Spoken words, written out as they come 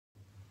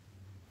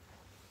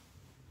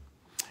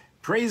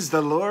Praise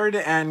the Lord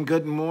and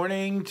good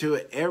morning to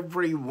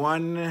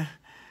everyone.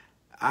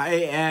 I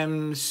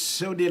am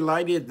so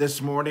delighted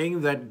this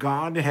morning that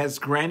God has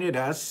granted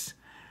us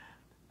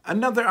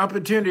another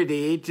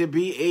opportunity to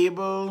be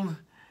able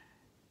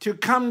to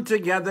come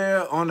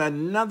together on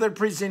another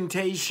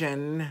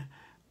presentation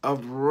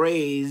of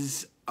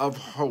Rays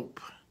of Hope.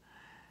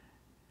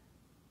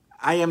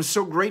 I am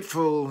so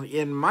grateful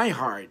in my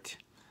heart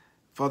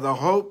for the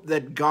hope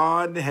that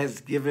God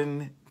has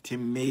given to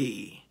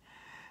me.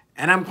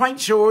 And I'm quite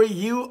sure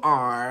you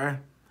are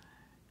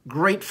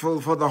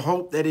grateful for the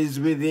hope that is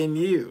within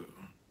you.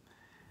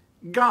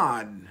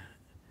 God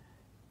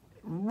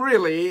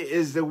really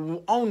is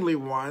the only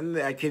one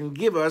that can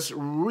give us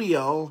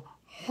real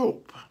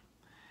hope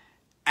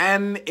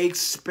and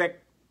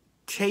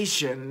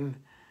expectation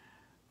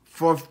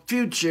for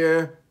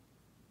future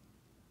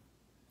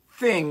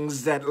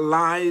things that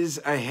lies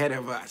ahead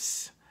of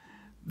us.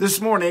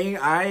 This morning,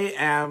 I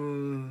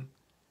am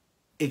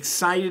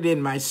excited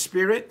in my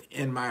spirit,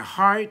 in my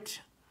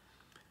heart,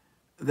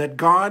 that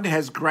God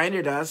has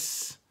granted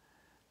us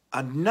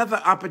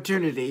another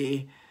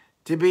opportunity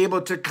to be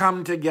able to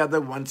come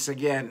together once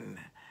again.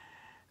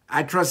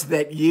 I trust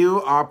that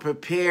you are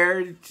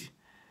prepared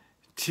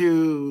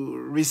to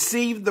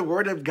receive the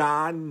Word of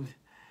God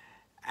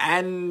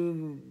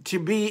and to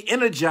be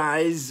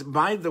energized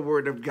by the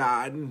Word of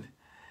God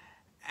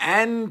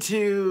and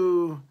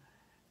to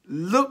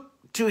look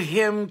to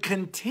Him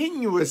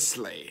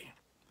continuously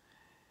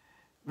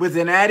with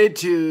an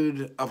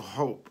attitude of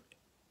hope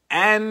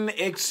and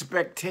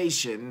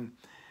expectation,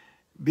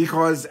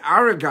 because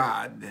our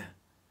God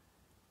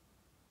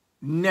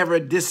never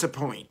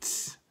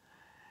disappoints.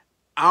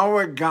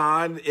 Our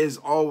God is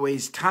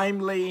always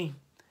timely.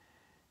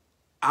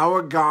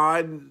 Our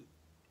God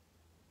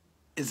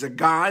is a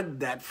God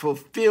that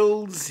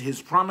fulfills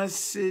His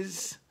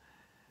promises,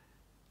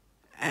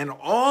 and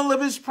all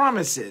of His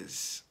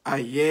promises are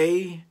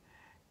yea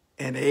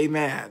and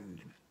amen.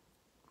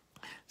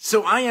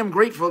 So I am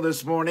grateful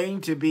this morning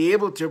to be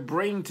able to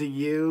bring to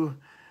you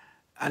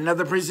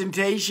another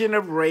presentation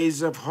of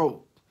Rays of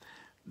Hope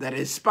that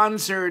is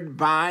sponsored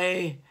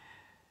by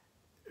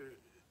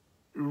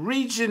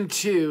Region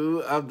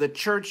 2 of the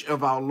Church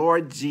of our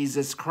Lord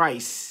Jesus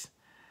Christ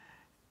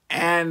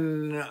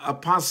and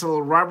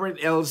Apostle Robert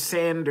L.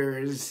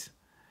 Sanders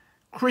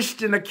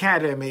Christian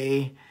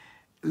Academy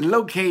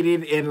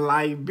located in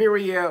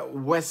Liberia,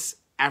 West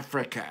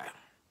Africa.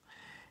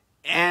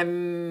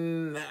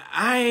 And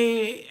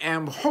I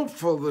am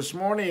hopeful this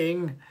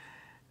morning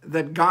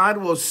that God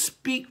will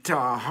speak to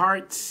our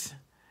hearts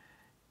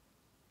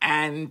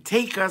and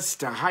take us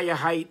to higher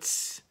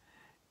heights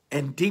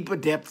and deeper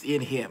depth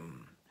in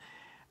Him.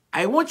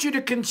 I want you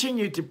to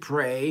continue to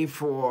pray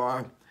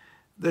for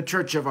the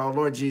Church of our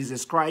Lord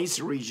Jesus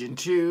Christ, Region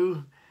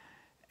 2,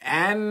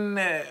 and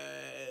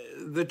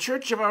the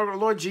Church of our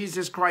Lord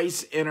Jesus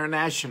Christ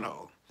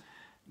International.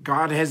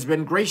 God has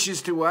been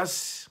gracious to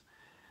us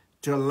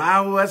to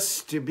allow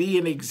us to be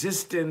in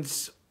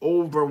existence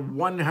over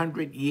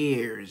 100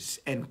 years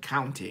and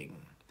counting.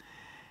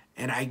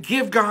 And I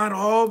give God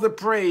all the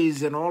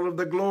praise and all of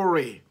the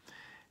glory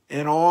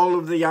and all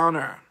of the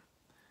honor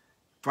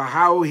for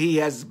how He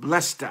has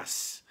blessed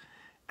us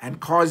and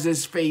caused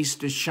His face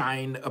to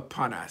shine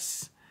upon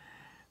us.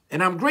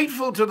 And I'm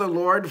grateful to the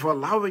Lord for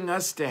allowing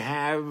us to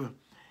have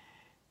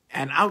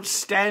an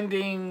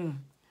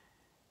outstanding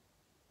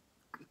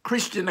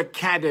Christian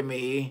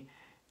academy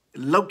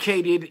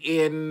located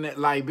in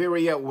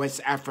Liberia, West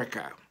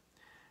Africa.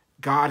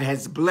 God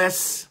has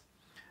blessed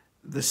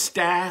the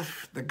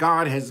staff,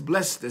 God has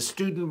blessed the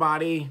student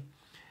body,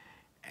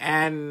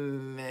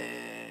 and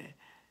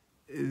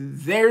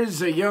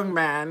there's a young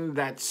man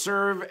that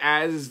served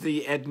as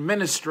the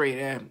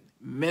administrator,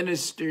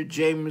 Minister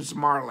James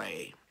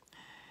Marley.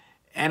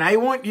 And I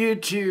want you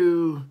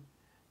to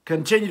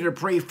continue to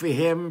pray for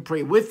him,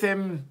 pray with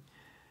him,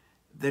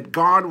 that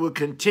God will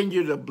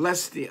continue to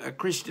bless the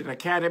Christian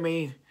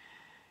Academy.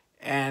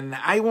 And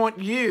I want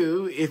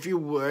you, if you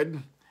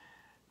would,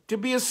 to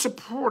be a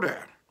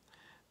supporter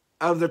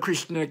of the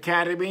Christian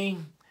Academy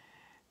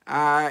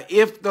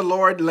if the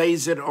Lord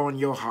lays it on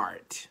your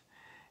heart.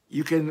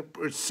 You can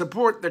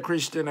support the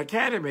Christian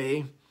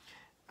Academy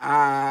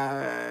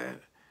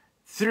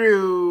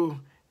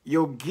through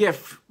your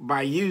gift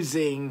by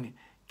using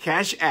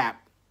Cash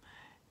App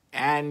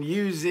and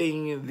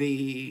using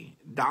the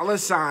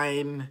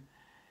 $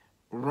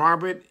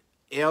 Robert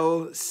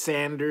L.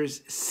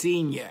 Sanders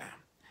Sr.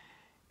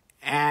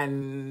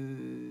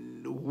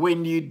 And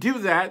when you do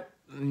that,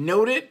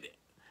 note it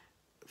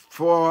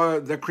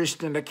for the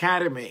Christian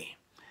Academy.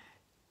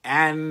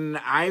 And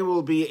I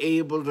will be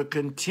able to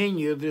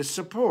continue to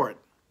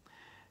support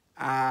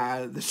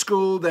the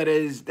school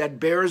that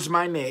bears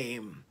my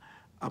name,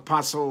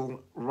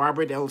 Apostle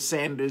Robert L.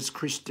 Sanders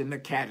Christian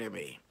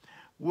Academy.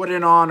 What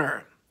an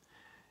honor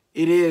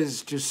it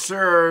is to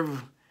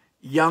serve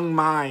young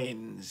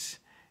minds.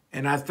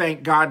 And I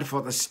thank God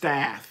for the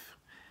staff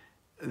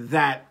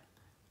that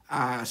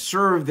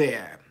serve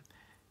there.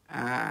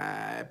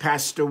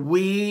 Pastor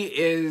Wee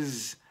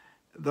is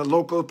the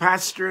local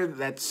pastor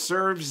that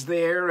serves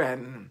there,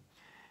 and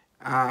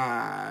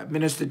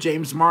Minister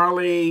James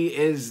Marley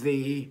is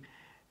the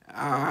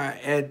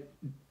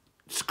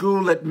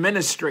school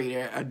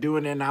administrator, are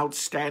doing an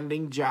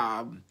outstanding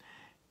job.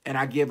 And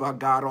I give our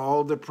God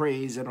all the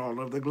praise and all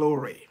of the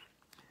glory.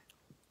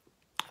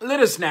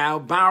 Let us now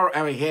bow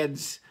our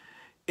heads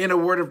in a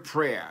word of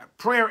prayer.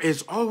 Prayer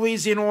is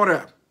always in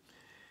order.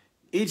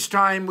 Each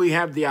time we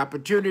have the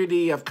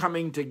opportunity of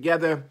coming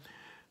together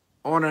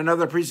on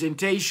another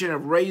presentation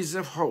of Rays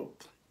of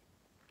Hope,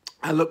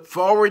 I look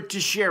forward to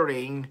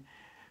sharing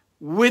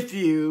with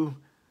you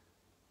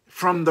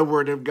from the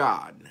Word of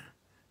God.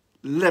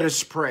 Let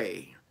us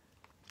pray.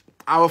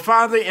 Our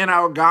Father and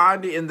our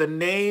God, in the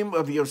name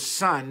of your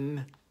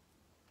Son,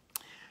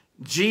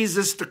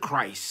 Jesus the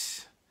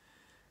Christ,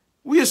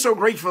 we are so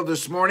grateful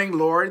this morning,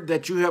 Lord,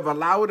 that you have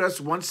allowed us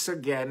once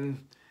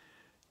again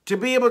to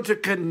be able to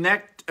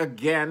connect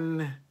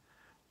again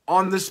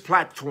on this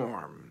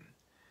platform.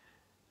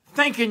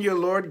 Thanking you,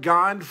 Lord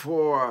God,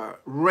 for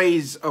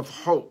Rays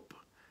of Hope.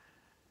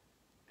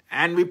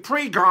 And we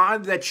pray,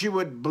 God, that you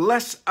would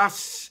bless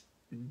us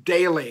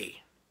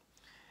daily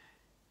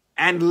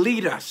and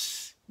lead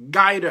us,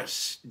 guide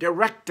us,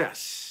 direct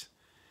us,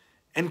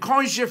 and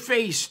cause your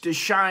face to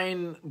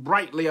shine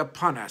brightly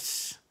upon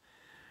us.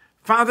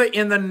 Father,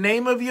 in the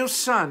name of your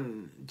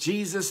Son,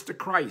 Jesus the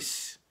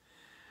Christ,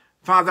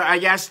 Father, I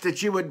ask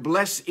that you would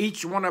bless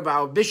each one of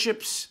our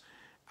bishops,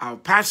 our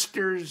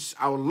pastors,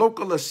 our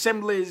local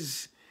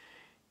assemblies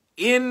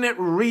in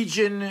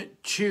Region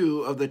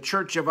 2 of the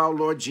Church of our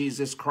Lord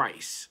Jesus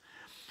Christ.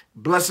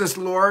 Bless us,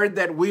 Lord,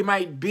 that we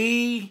might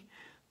be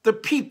the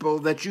people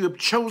that you have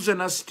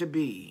chosen us to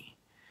be.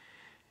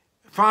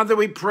 Father,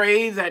 we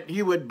pray that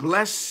you would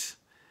bless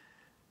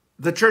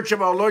the Church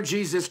of our Lord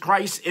Jesus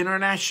Christ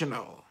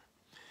International.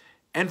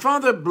 And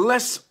Father,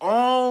 bless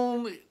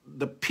all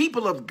the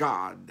people of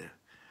God,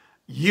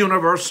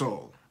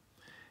 universal,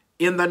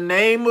 in the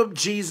name of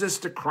Jesus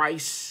the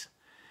Christ.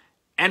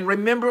 And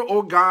remember,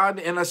 O God,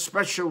 in a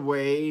special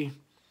way,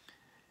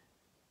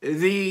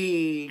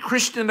 the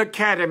Christian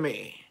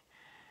Academy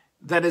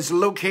that is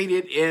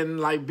located in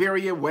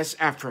Liberia, West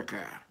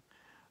Africa,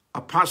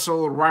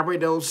 Apostle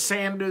Robert L.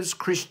 Sanders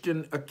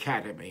Christian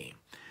Academy.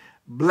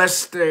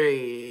 Bless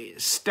the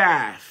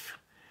staff,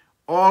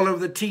 all of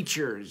the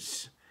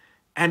teachers,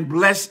 and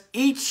bless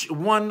each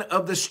one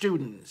of the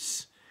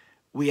students.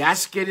 We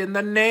ask it in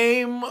the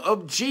name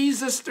of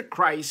Jesus the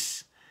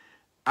Christ,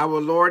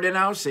 our Lord and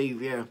our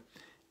Savior.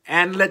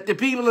 And let the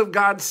people of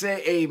God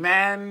say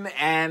amen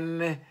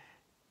and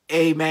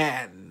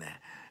amen.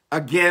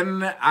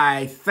 Again,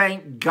 I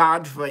thank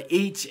God for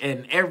each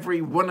and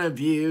every one of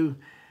you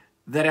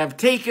that have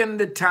taken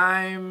the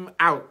time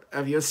out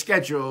of your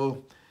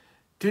schedule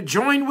to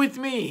join with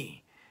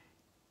me.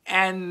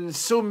 And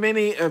so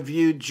many of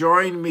you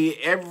join me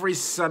every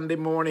Sunday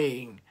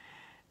morning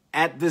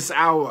at this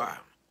hour,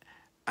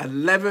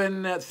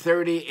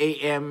 11:30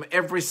 a.m.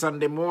 every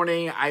Sunday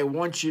morning. I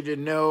want you to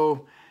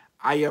know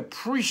I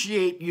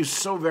appreciate you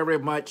so very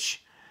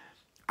much.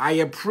 I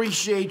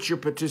appreciate your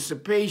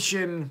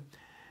participation.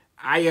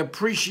 I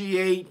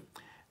appreciate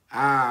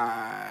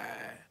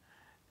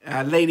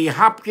Lady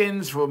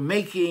Hopkins for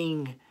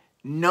making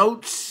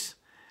notes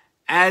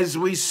as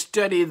we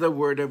study the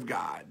Word of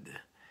God.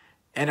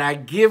 And I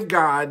give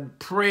God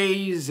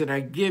praise, and I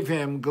give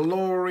him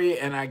glory,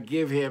 and I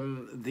give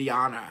him the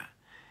honor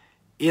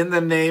in the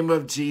name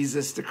of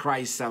Jesus the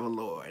Christ our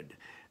Lord.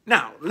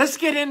 Now, let's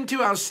get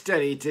into our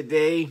study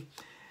today.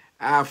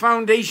 Our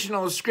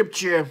foundational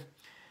scripture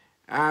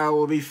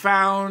will be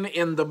found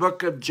in the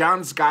book of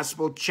John's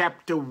Gospel,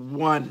 chapter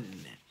 1.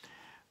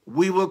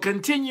 We will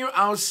continue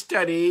our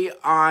study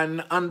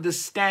on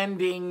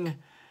understanding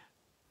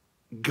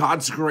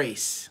God's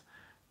grace.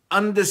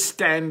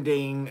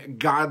 Understanding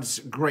God's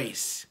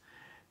grace.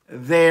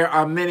 There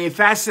are many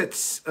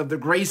facets of the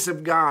grace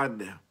of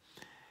God,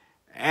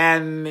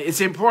 and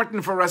it's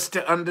important for us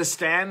to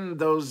understand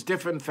those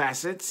different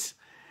facets.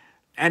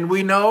 And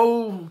we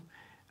know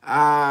in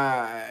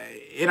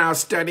our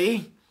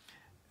study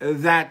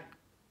that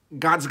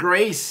God's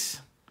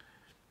grace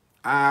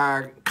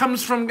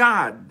comes from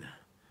God.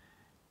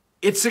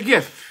 It's a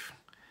gift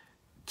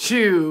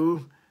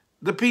to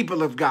the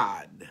people of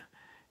God.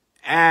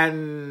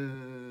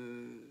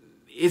 And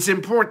it's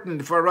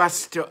important for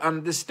us to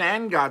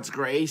understand God's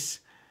grace,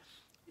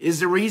 is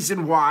the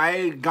reason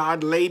why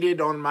God laid it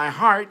on my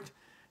heart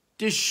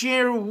to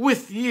share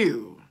with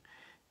you,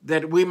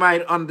 that we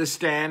might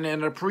understand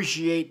and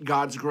appreciate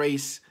God's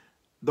grace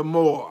the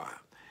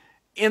more.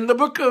 In the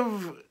book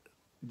of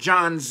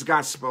John's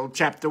Gospel,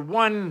 chapter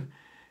 1,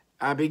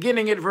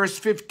 beginning at verse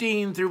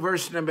 15 through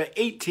verse number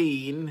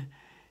 18,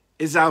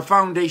 is our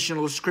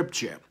foundational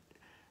scripture.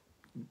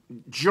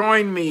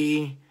 Join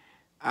me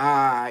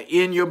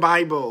in your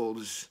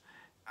Bibles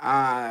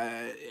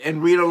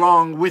and read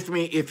along with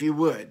me if you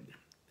would.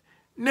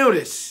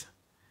 Notice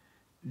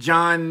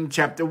John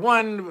chapter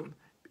 1,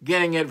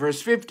 beginning at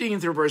verse 15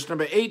 through verse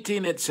number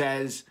 18, it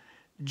says,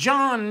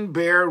 John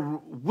bare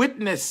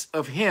witness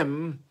of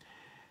him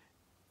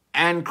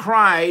and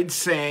cried,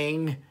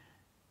 saying,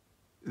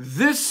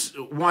 This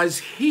was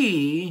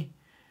he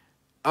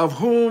of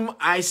whom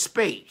I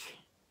spake.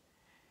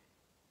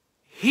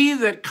 He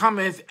that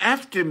cometh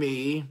after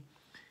me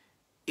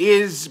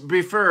is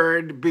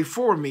preferred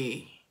before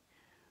me,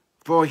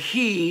 for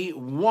he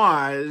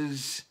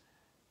was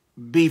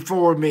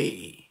before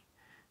me.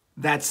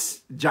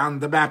 That's John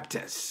the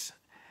Baptist.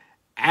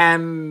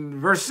 And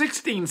verse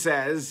 16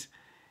 says,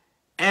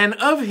 And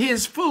of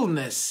his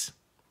fullness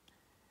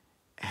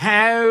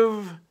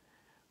have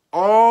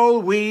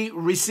all we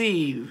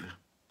receive,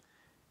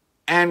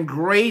 and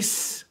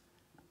grace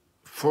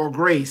for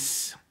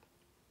grace.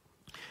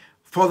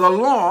 For the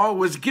law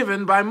was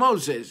given by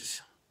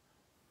Moses,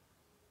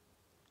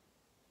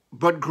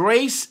 but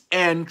grace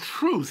and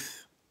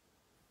truth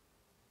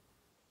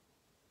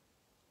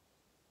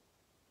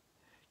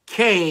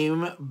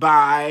came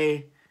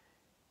by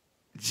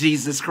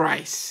Jesus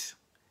Christ.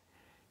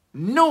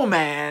 No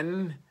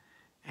man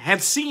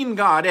hath seen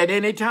God at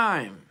any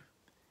time.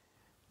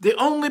 The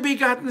only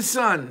begotten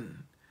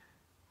Son,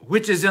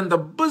 which is in the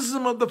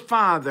bosom of the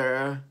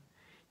Father,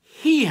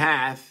 he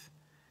hath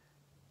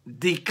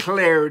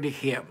declared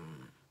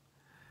him.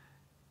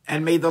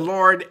 And may the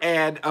Lord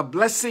add a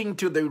blessing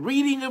to the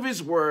reading of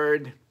his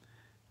word,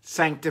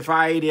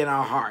 sanctified in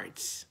our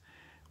hearts.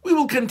 We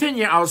will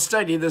continue our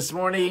study this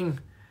morning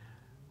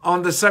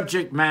on the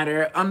subject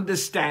matter,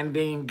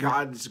 understanding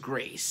God's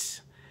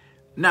grace.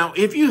 Now,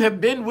 if you have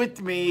been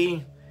with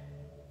me,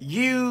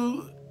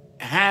 you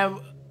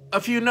have a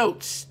few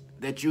notes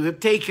that you have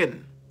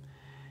taken.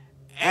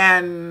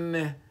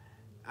 And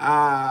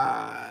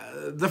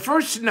the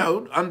first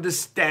note,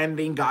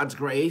 understanding God's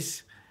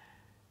grace,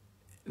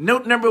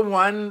 note number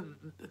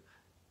 1,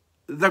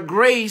 the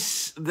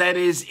grace that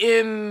is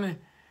in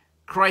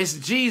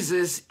Christ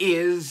Jesus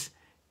is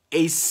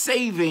a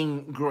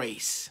saving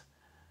grace.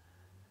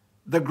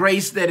 The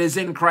grace that is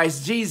in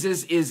Christ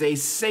Jesus is a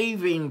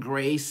saving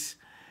grace,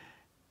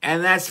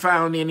 and that's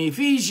found in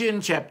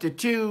Ephesians chapter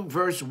 2,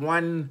 verse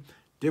 1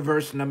 to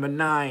verse number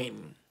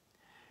 9.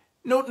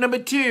 Note number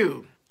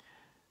 2,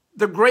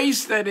 the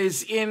grace that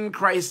is in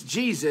Christ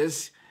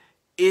Jesus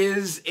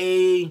is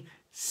a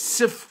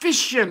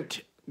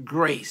sufficient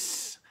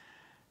grace.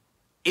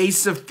 A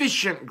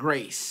sufficient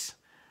grace.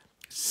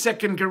 2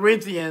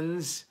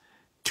 Corinthians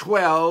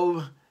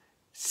 12,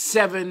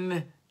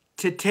 7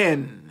 to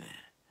 10.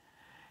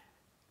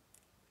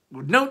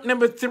 Note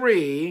number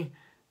 3,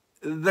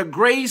 the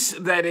grace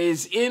that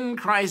is in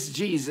Christ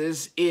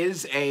Jesus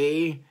is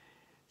a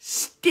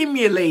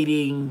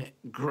stimulating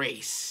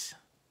grace.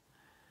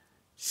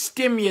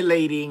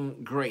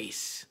 Stimulating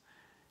grace.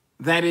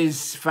 That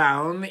is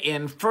found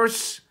in 1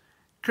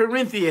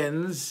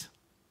 Corinthians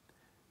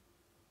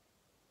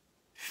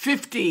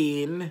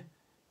 15,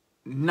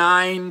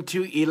 9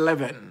 to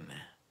 11.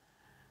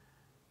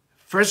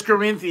 1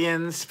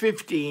 Corinthians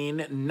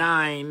 15,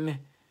 9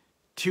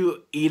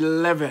 to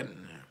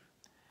 11.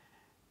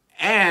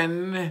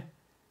 And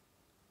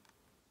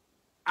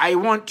I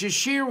want to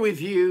share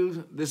with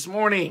you this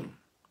morning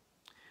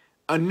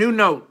a new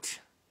note.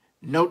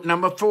 Note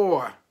number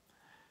 4.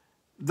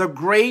 The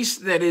grace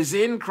that is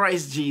in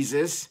Christ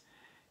Jesus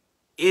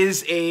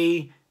is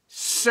a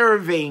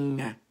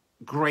serving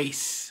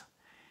grace.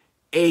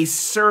 A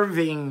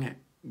serving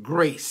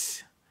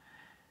grace.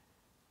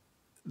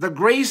 The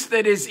grace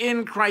that is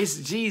in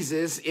Christ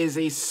Jesus is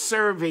a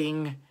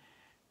serving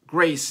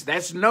grace.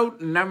 That's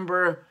note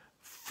number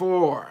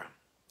 4.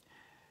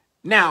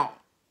 Now,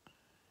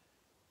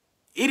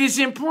 it is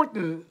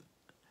important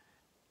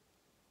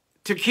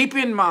to keep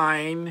in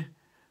mind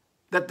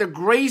that the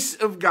grace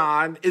of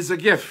God is a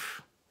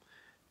gift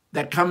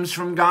that comes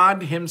from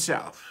God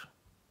himself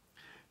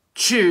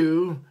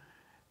to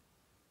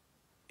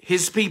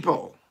his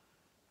people.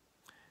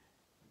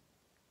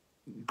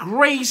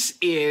 Grace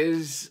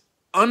is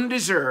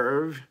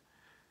undeserved.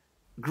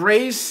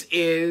 Grace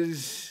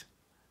is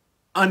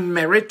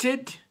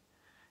unmerited.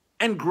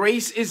 And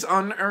grace is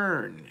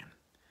unearned.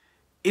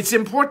 It's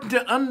important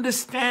to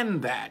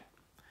understand that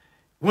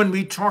when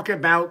we talk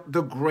about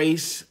the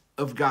grace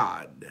of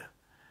God.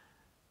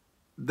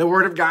 The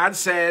Word of God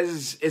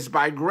says, "It's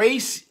by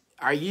grace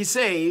are ye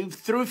saved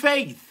through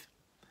faith.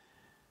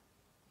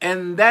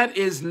 And that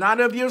is not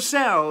of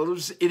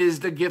yourselves, it is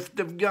the gift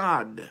of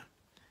God."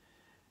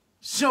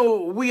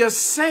 So we are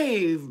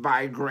saved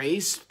by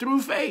grace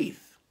through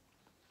faith.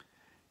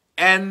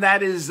 And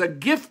that is a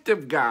gift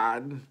of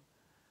God,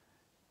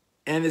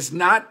 and it's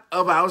not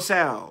of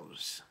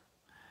ourselves.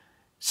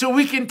 So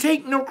we can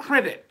take no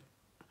credit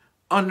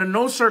under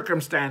no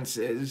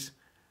circumstances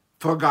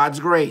for God's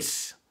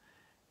grace.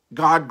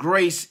 God's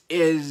grace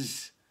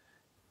is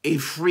a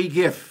free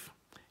gift,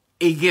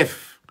 a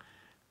gift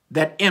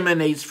that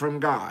emanates from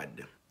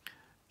God.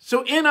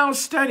 So in our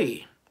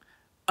study,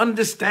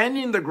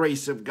 understanding the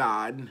grace of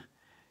God,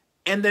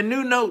 and the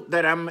new note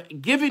that I'm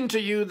giving to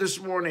you this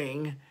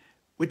morning,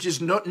 which is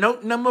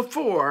note number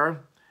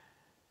 4,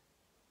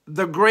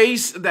 the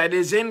grace that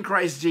is in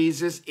Christ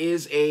Jesus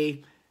is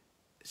a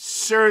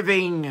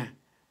serving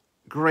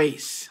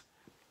grace.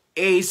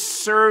 a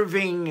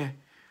serving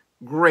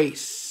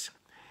grace.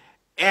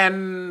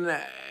 And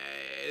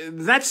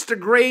that's the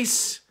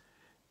grace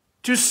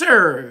to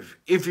serve,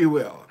 if you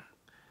will,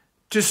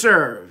 to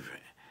serve.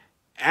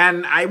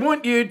 And I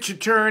want you to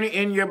turn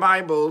in your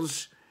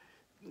Bibles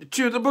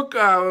to the book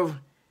of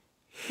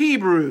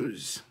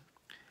Hebrews.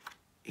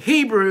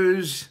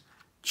 Hebrews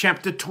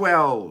chapter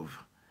 12.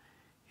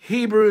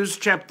 Hebrews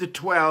chapter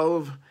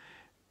 12.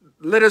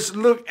 Let us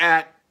look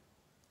at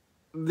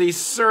the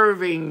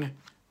serving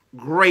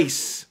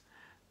grace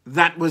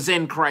that was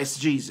in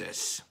Christ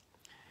Jesus.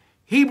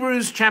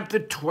 Hebrews chapter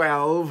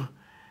 12,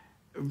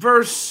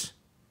 verse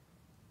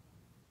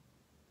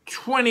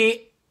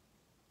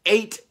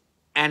 28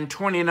 and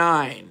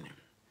 29.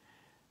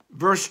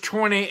 Verse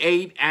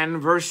 28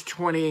 and verse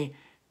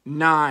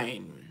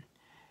 29.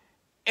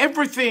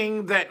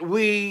 Everything that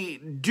we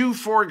do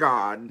for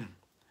God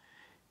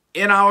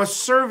in our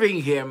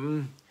serving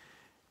Him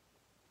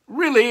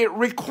really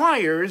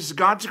requires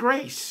God's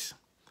grace.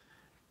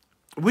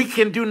 We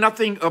can do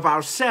nothing of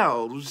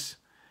ourselves,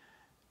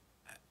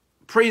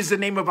 praise the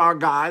name of our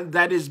God,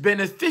 that is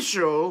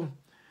beneficial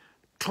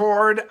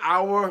toward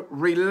our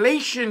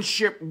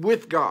relationship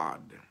with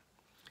God.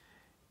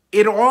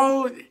 It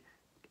all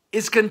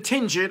is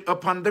contingent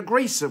upon the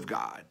grace of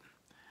God.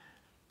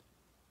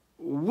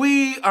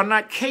 We are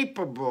not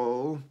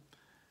capable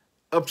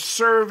of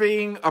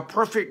serving a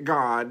perfect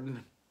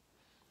God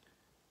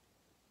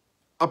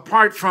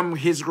apart from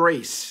His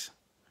grace,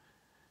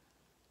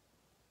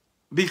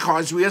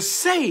 because we are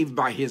saved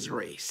by His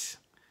grace.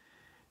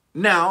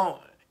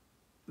 Now,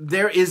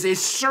 there is a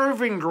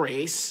serving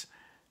grace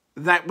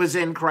that was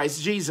in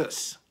Christ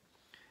Jesus,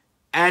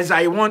 as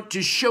I want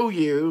to show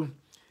you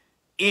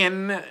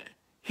in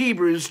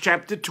Hebrews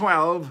chapter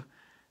 12,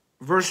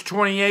 verse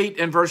 28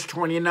 and verse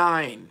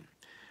 29.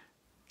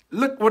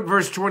 Look what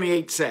verse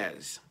 28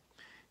 says.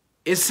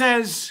 It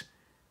says,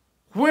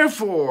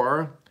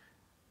 "Wherefore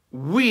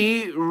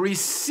we,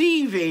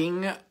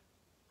 receiving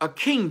a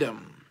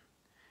kingdom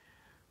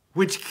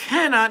which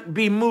cannot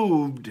be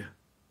moved,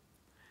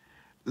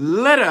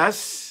 let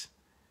us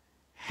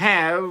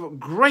have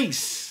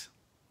grace,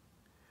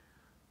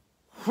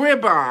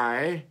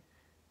 whereby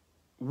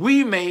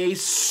we may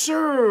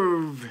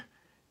serve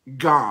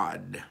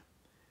God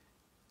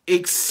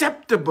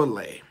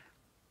acceptably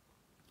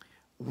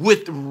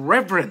with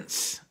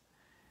reverence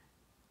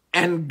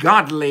and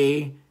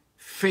godly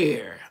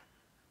fear.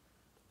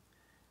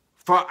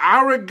 For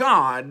our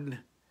God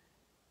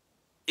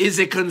is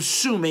a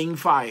consuming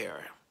fire."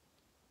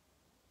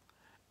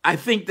 I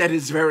think that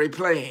is very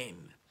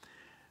plain.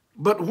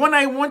 But what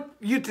I want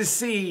you to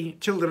see,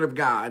 children of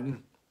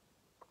God,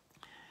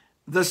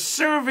 the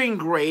serving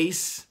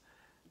grace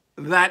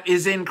that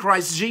is in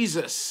Christ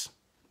Jesus,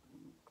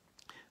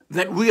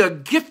 that we are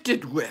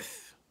gifted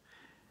with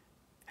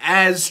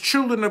as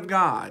children of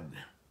God.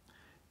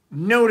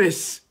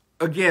 Notice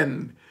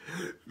again,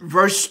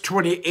 verse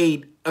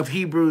 28 of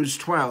Hebrews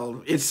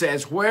 12. It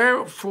says,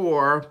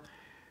 "Wherefore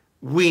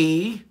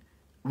we,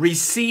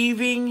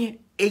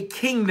 receiving a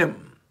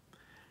kingdom."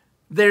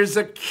 There's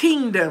a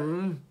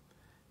kingdom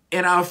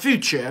in our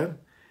future,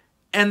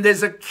 and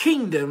there's a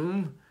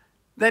kingdom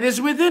that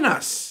is within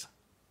us.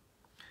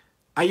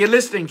 Are you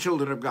listening,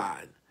 children of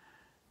God?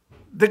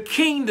 The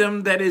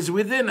kingdom that is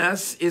within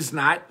us is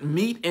not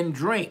meat and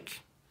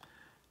drink,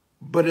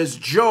 but is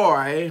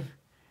joy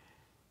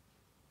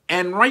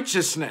and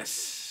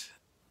righteousness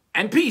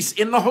and peace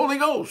in the Holy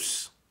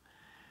Ghost.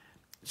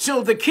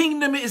 So the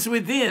kingdom is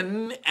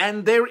within,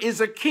 and there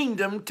is a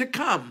kingdom to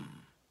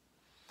come.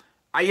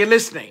 Are you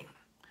listening?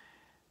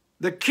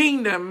 The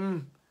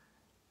kingdom,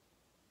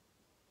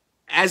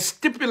 as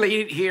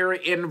stipulated here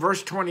in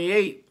verse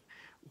 28,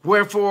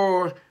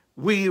 "Wherefore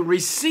we,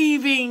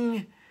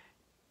 receiving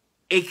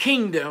a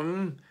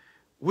kingdom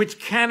which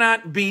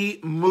cannot be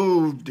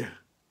moved,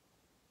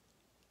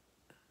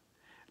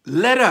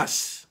 let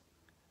us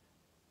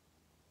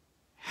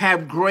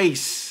have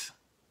grace,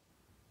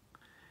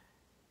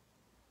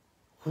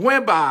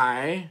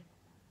 whereby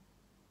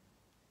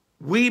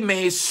we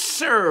may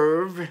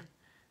serve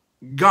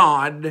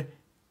God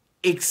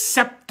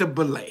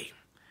acceptably."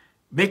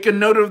 Make a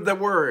note of the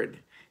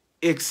word,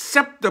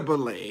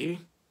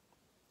 acceptably,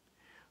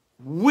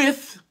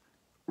 with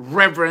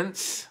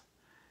reverence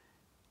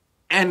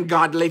and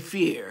godly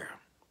fear.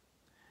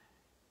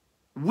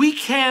 We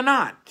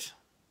cannot,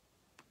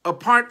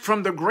 apart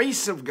from the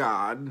grace of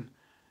God,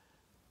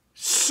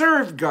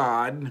 serve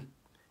God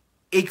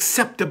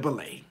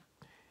acceptably.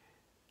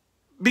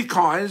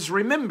 Because,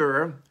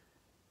 remember,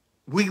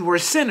 we were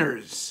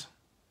sinners.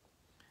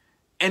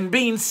 And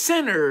being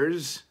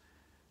sinners,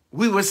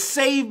 we were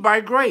saved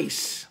by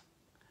grace.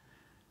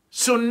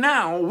 So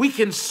now we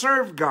can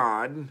serve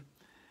God,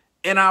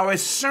 and our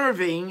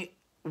serving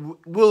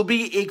will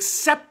be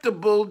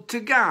acceptable to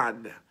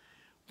God.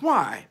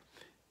 Why?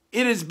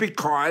 It is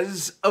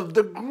because of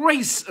the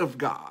grace of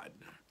God.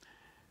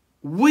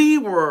 We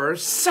were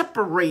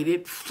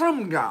separated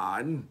from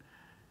God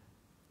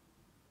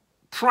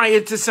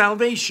prior to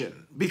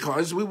salvation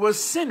because we were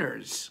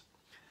sinners.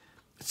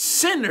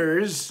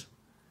 Sinners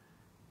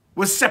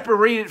was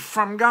separated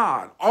from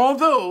God,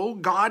 although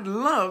God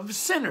loves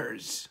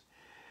sinners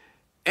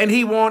and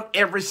he wants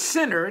every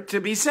sinner to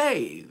be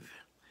saved.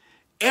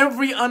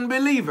 Every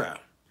unbeliever,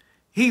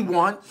 he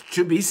wants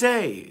to be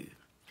saved.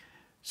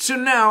 So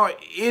now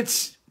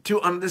it's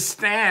to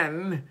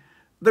understand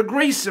the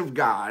grace of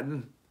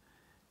God.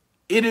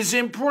 It is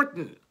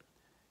important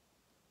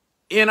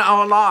in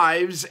our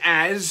lives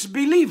as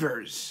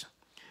believers.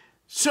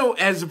 So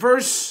as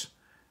verse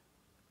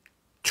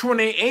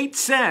 28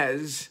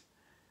 says,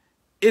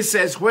 it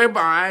says,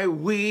 whereby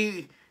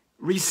we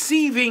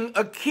receiving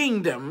a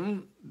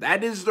kingdom,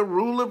 that is the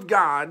rule of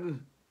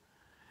God,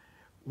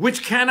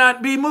 which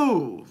cannot be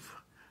moved.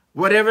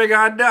 Whatever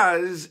God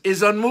does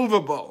is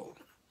unmovable.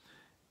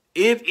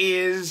 It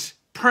is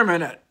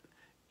permanent.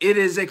 It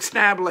is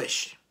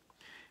established.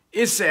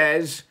 It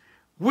says,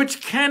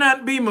 which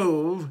cannot be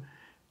moved.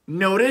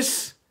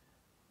 Notice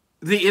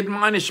the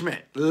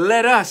admonishment.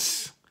 Let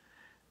us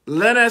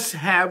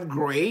have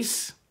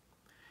grace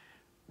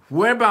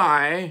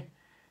whereby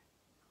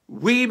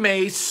we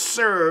may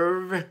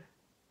serve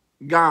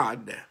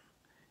God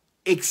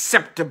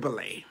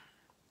acceptably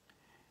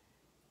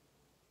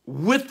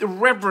with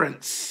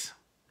reverence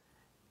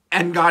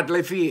and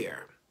godly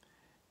fear.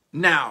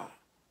 Now,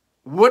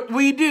 what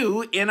we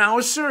do in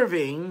our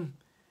serving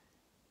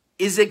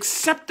is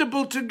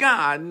acceptable to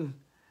God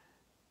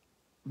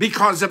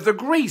because of the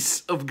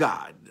grace of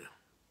God.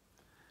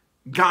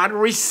 God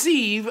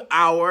receive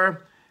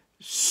our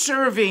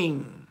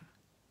serving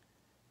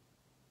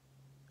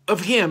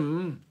of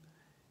him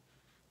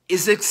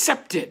is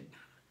accepted.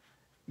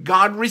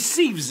 God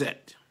receives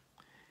it.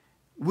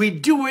 We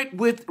do it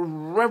with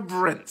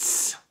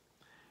reverence.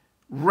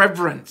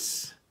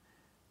 Reverence.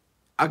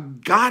 A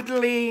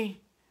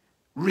godly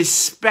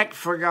respect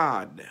for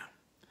God.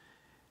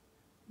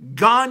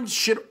 God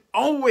should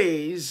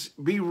always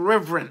be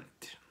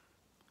reverent.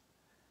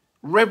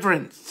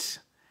 Reverence.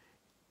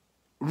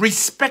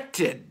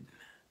 Respected.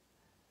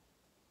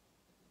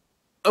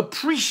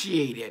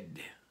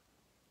 Appreciated.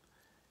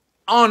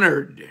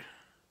 Honored.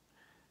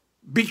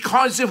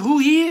 Because of who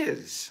he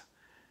is.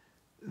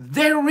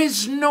 There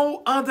is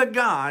no other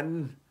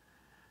God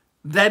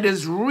that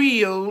is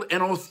real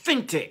and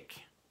authentic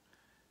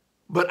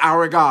but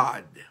our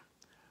God,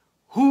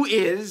 who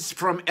is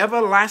from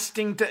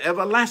everlasting to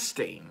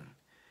everlasting.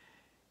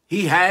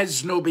 He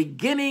has no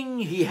beginning,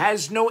 he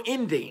has no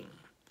ending.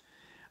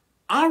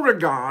 Our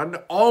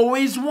God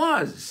always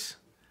was,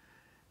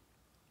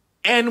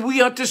 and we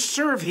are to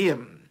serve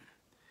him.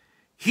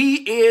 He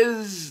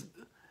is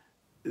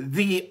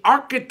the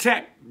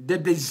architect, the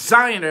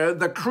designer,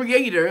 the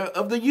creator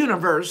of the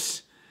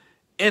universe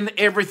and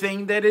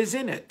everything that is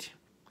in it.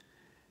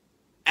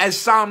 As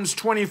Psalms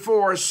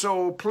 24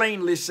 so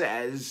plainly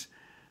says,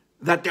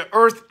 that the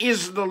earth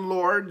is the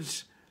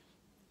Lord's,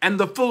 and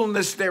the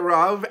fullness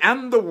thereof,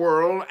 and the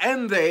world,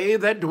 and they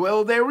that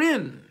dwell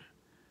therein.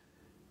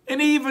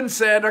 And he even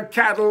said, a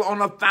cattle on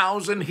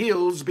 1,000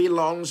 hills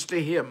belongs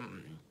to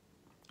him.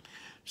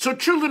 So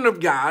children of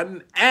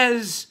God,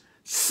 as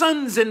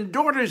sons and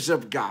daughters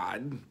of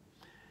God,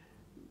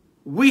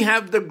 we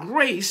have the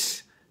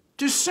grace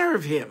to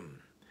serve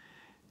him.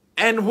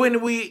 And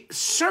when we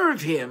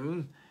serve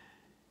him,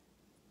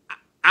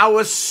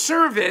 our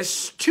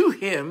service to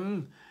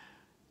him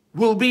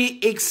will be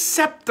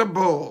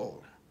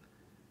acceptable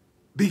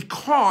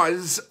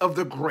because of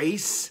the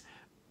grace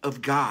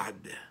of God.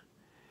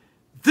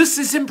 This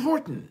is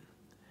important.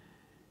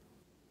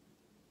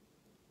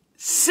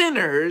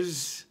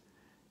 Sinners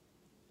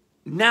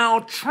now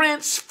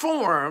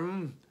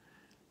transform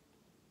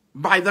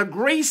by the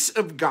grace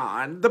of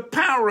God, the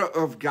power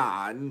of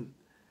God,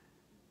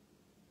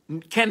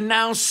 can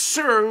now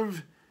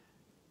serve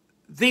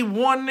the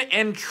one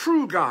and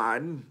true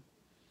God,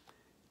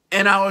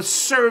 and our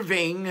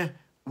serving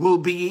will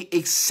be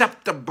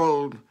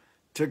acceptable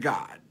to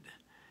God.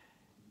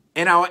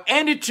 And our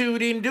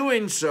attitude in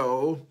doing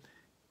so,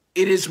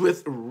 it is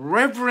with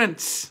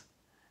reverence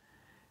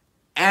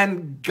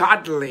and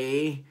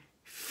godly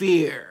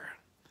fear.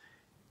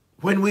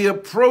 When we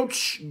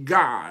approach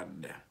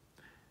God,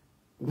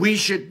 we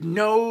should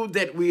know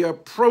that we are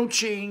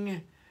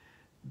approaching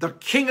the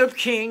King of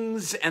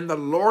Kings and the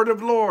Lord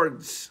of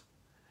Lords.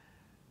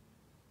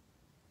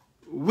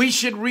 We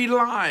should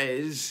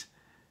realize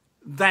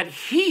that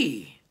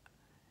he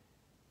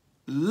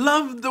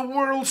loved the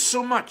world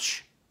so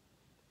much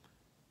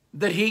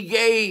that he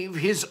gave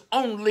his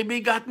only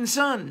begotten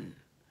Son.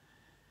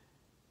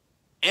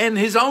 And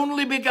his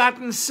only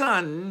begotten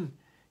Son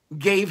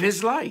gave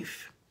his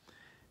life.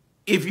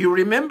 If you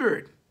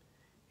remembered,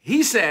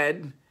 he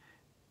said,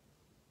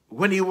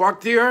 when he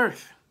walked the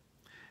earth,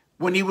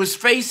 when he was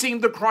facing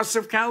the cross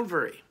of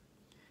Calvary,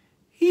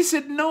 he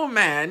said, no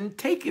man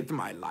taketh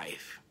my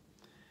life.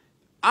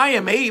 I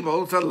am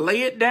able to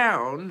lay it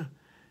down,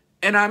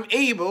 and I'm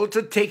able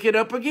to take it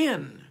up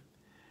again.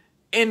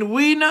 And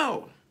we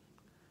know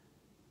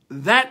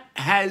that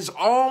has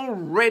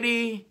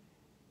already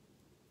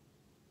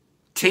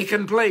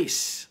taken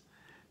place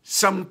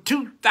some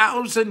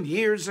 2,000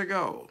 years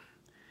ago.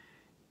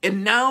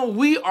 And now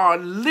we are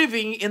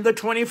living in the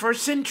 21st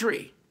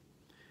century.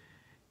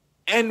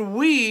 And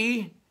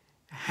we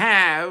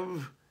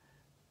have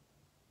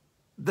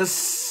the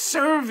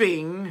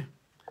serving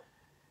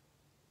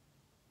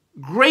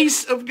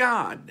grace of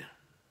God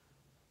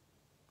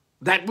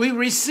that we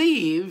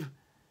receive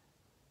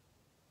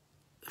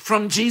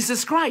from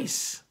Jesus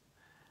Christ.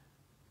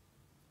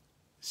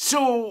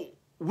 So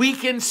we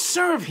can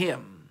serve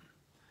him.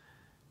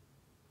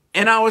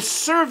 And our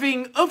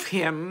serving of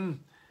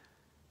him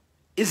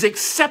is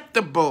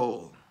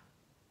acceptable.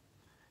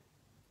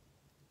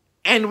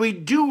 And we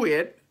do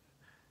it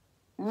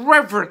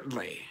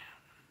reverently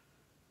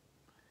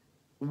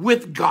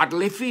with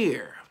godly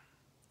fear.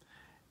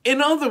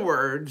 In other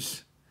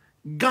words,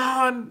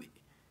 God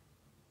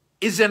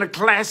is in a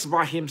class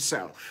by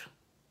himself.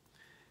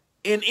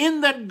 And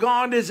in that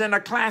God is in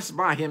a class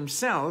by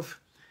himself,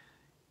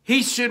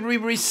 he should be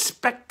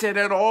respected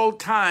at all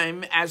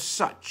time as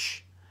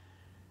such.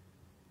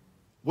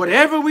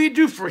 Whatever we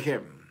do for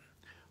him,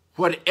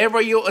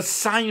 whatever your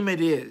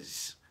assignment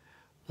is,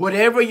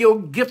 whatever your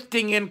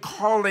gifting and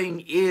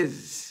calling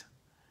is,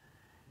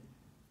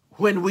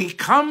 when we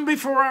come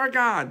before our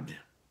God,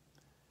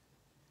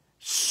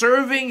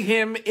 serving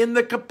him in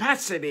the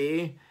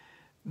capacity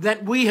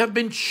that we have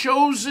been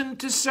chosen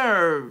to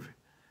serve,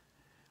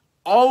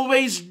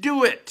 always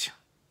do it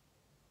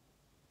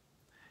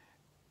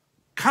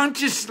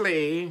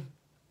consciously,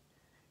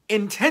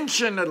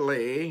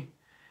 intentionally,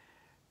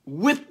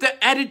 with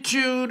the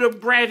attitude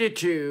of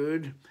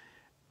gratitude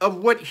of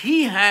what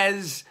he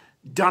has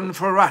done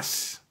for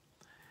us.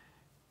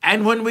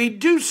 And when we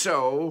do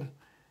so,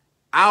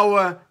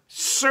 our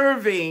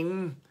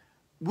serving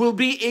will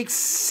be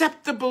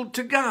acceptable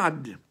to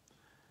God,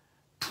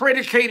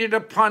 predicated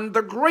upon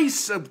the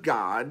grace of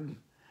God,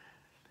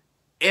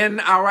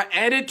 and our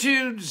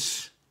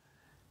attitudes,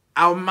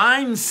 our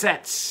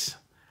mindsets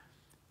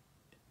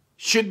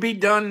should be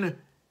done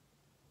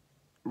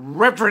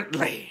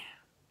reverently,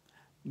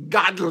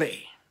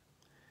 godly,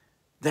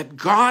 that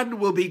God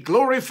will be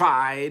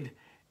glorified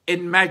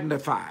and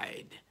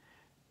magnified.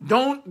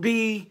 Don't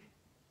be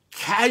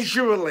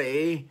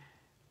casually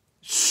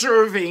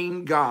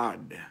serving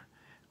God.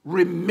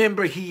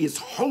 Remember, he is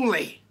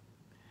holy.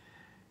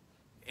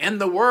 And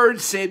the word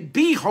said,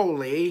 be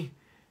holy,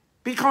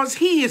 because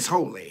he is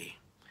holy.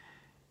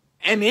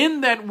 And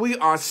in that we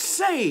are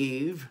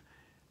saved,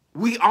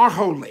 we are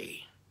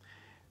holy.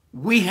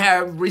 We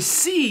have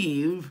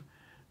received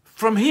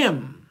from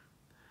him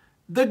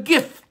the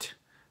gift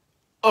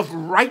of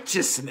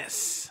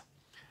righteousness,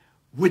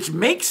 which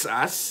makes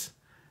us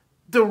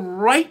the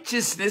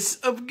righteousness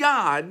of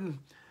God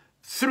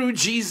through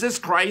Jesus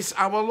Christ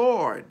our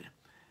Lord.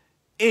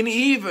 And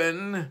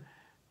even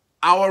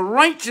our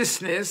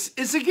righteousness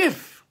is a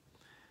gift.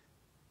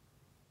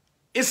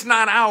 It's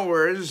not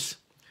ours.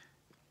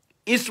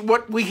 It's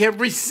what we have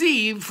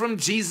received from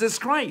Jesus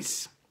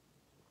Christ.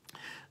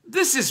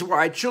 This is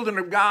why, children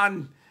of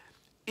God,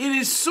 it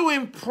is so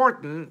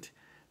important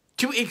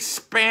to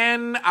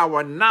expand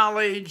our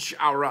knowledge,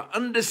 our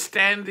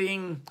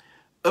understanding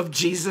of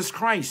Jesus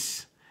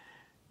Christ,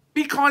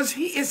 because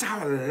he is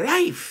our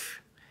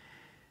life.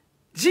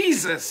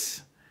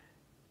 Jesus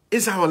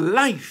is our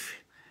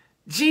life.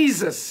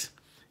 Jesus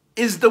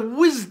is the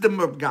wisdom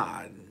of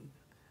God.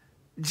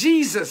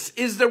 Jesus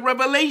is the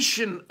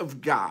revelation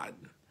of God.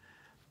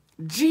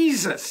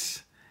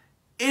 Jesus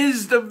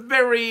is the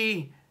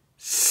very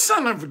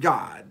Son of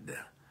God.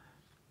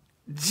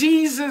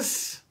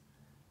 Jesus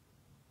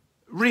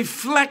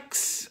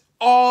reflects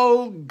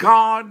all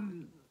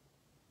God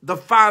the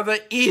Father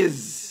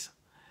is.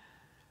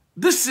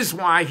 This is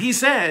why he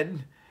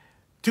said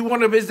to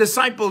one of his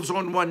disciples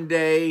on one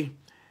day,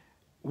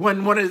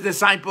 when one of the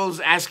disciples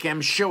asked him,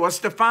 show us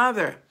the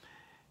Father,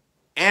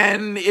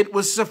 and it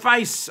will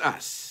suffice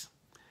us.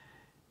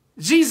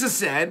 Jesus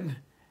said,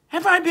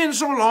 have I been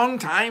so long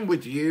time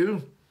with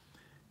you,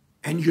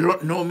 and you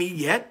don't know me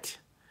yet?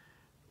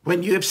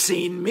 When you have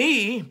seen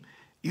me,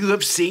 you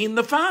have seen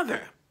the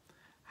Father.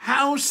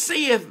 How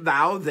sayest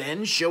thou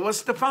then, show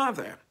us the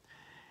Father?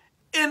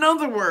 In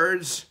other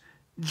words,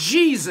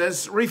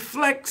 Jesus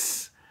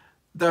reflects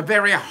the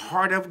very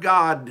heart of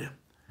God,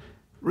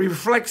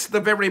 reflects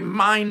the very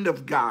mind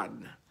of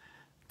God,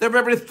 the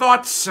very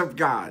thoughts of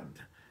God,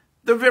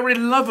 the very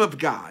love of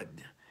God.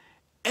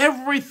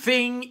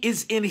 Everything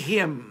is in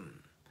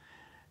him.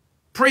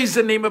 Praise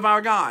the name of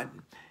our God.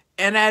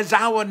 And as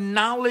our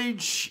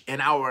knowledge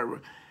and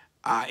our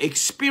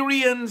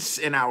experience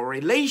and our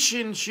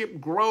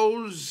relationship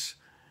grows,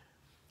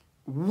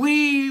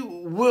 we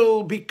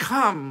will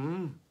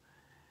become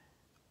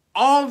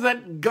all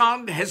that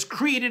God has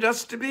created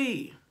us to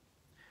be.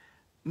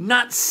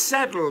 Not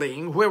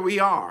settling where we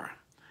are,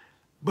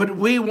 but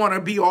we want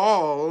to be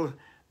all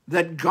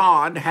that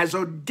God has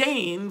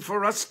ordained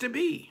for us to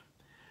be.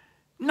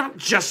 Not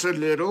just a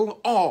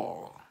little,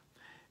 all.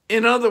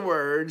 In other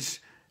words,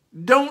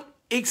 don't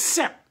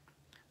accept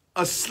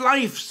a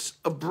slice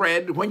of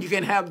bread when you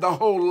can have the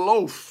whole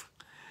loaf.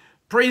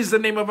 Praise the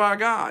name of our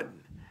God.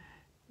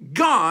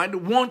 God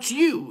wants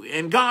you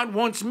and God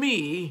wants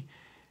me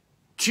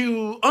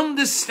to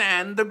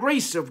understand the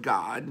grace of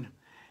God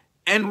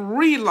and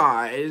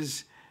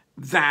realize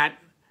that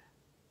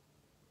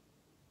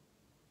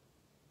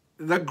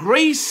the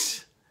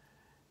grace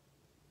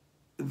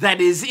that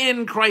is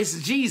in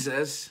Christ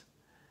Jesus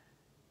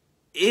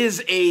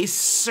is a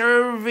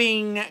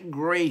serving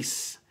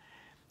grace.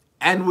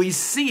 And we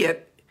see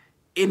it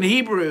in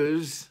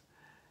Hebrews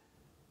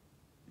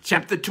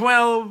chapter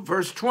 12,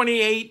 verse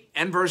 28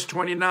 and verse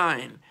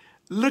 29.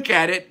 Look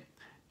at it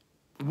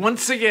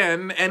once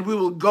again, and we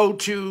will go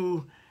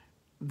to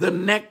the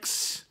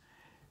next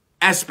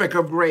aspect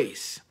of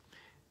grace.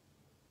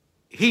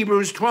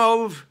 Hebrews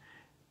 12,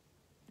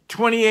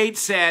 28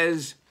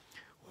 says,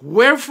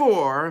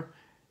 wherefore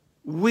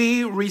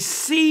we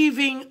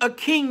receiving a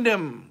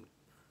kingdom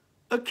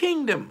that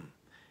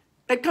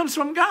comes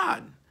from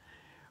God,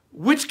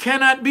 which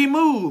cannot be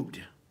moved,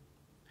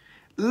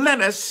 let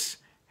us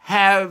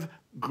have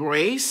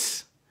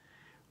grace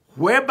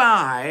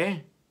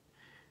whereby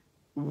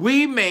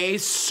we may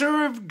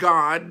serve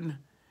God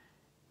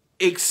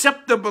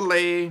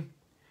acceptably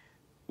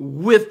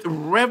with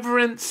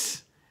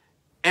reverence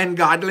and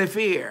godly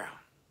fear.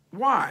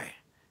 Why?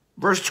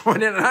 Verse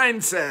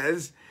 29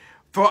 says,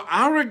 for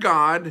our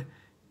God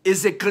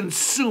is a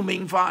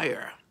consuming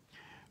fire.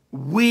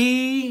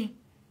 We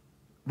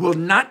will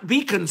not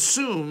be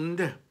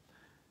consumed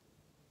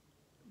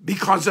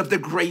because of the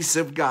grace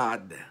of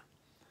God.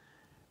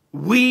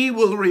 We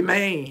will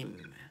remain.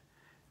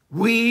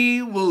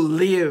 We will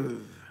live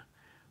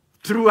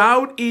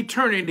throughout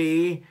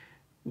eternity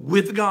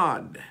with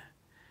God.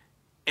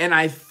 And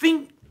I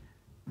think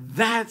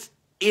that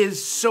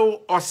is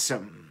so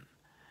awesome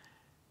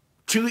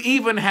to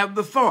even have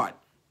the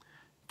thought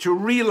to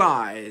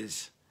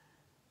realize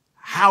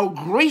how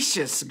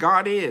gracious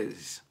God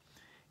is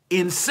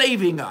in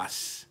saving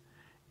us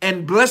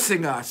and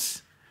blessing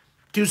us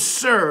to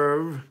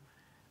serve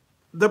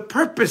the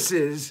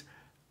purposes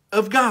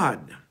of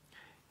God.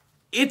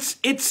 It's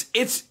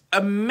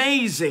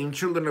amazing,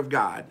 children of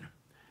God,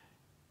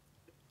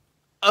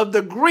 of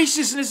the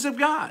graciousness of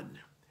God.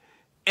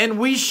 And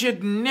we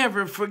should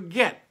never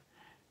forget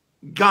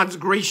God's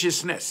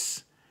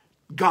graciousness,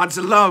 God's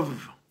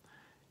love,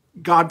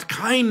 God's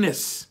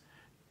kindness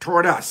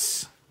toward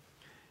us.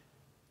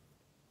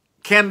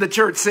 Can the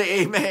church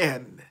say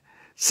amen?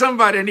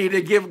 Somebody need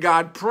to give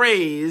God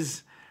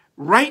praise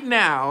right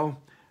now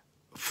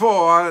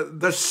for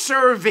the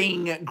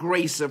serving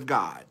grace of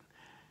God.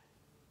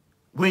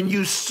 When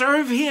you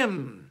serve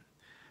him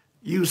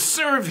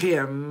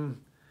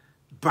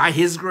by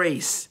his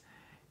grace.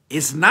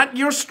 It's not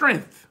your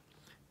strength.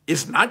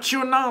 It's not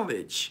your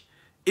knowledge.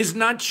 It's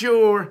not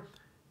your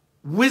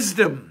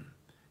wisdom.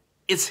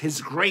 It's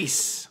his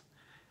grace.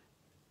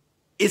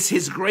 It's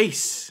his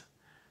grace,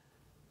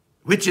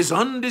 which is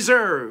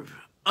undeserved,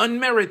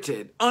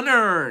 unmerited,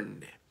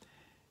 unearned.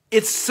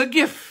 It's a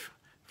gift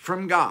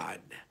from God.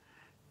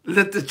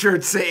 Let the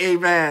church say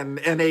amen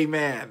and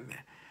amen.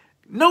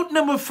 Note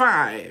number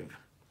 5.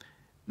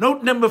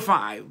 Note number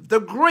 5. The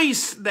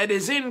grace that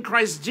is in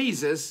Christ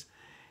Jesus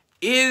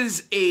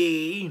is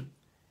a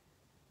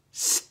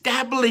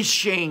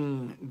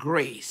establishing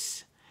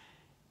grace.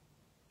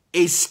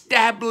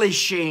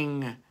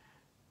 Establishing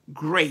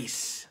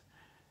grace.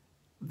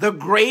 The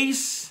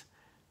grace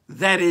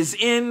that is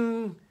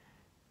in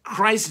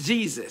Christ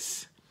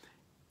Jesus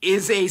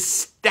is a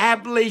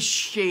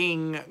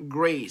establishing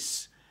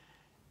grace.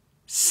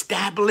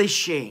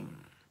 Establishing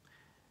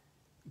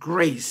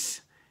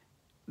grace.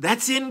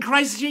 That's in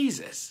Christ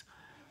Jesus.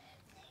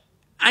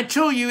 I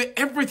told you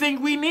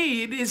everything we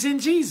need is in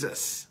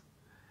Jesus.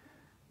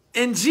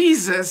 And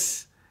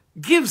Jesus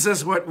gives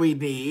us what we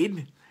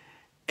need.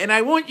 And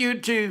I want you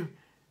to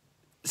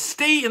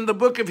stay in the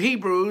book of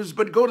Hebrews,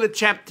 but go to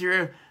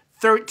chapter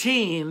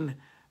 13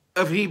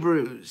 of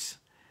Hebrews.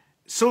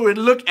 So we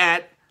look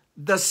at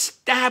the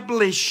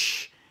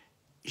establishing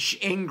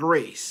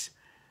grace.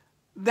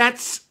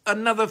 That's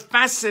another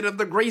facet of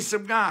the grace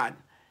of God.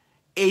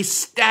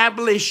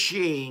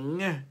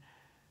 Establishing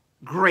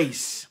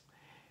grace.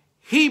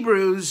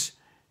 Hebrews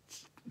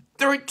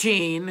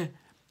 13,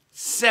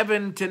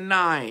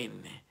 7-9.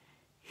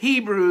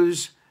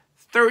 Hebrews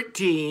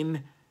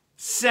 13,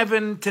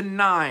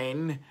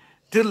 7-9,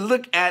 to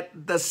look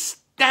at the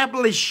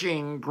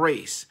establishing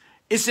grace.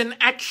 It's an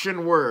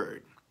action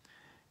word.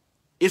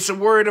 It's a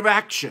word of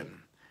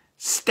action.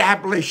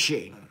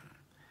 Establishing.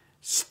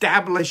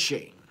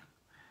 Establishing.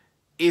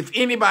 If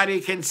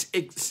anybody can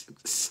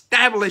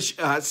establish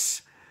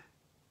us,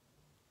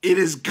 it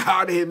is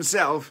God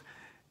himself.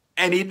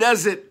 And he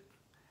does it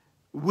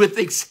with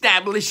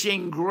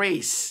establishing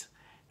grace.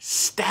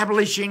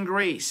 Establishing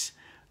grace.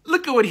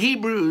 Look at what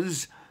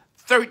Hebrews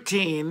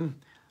 13,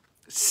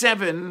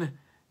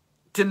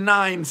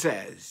 7-9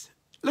 says.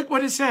 Look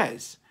what it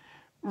says.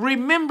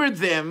 Remember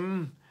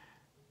them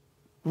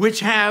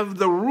which have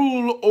the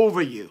rule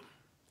over you,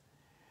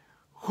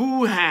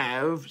 who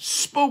have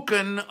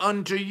spoken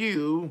unto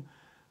you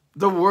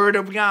the word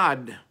of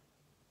God,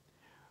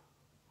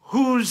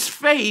 whose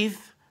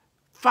faith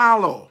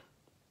follow,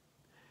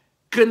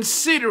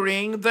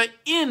 considering the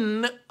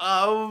end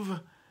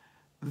of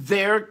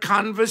their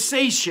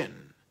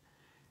conversation.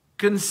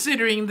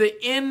 Considering the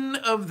end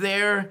of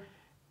their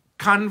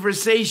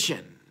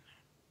conversation.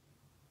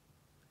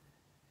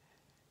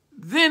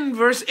 Then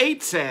verse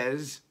 8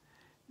 says,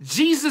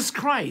 Jesus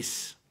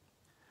Christ,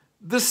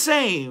 the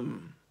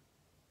same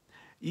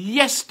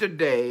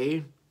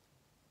yesterday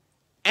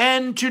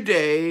and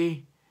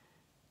today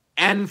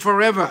and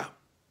forever.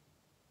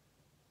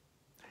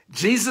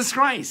 Jesus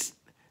Christ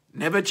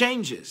never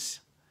changes.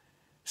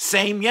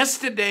 Same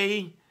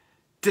yesterday,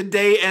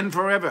 today, and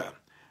forever.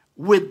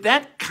 With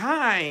that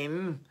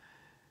kind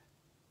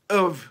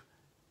of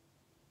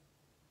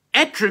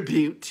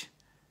attribute,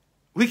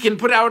 we can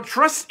put our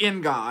trust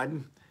in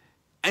God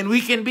and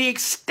we can be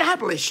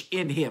established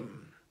in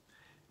him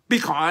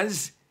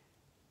because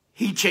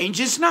he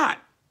changes not.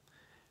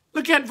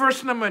 Look at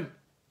verse number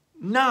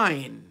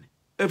 9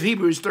 of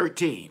Hebrews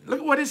 13. Look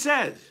at what it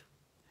says.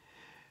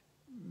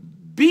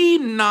 Be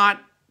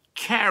not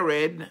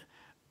carried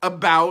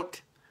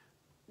about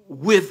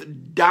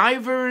with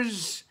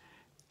divers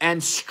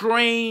and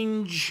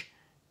strange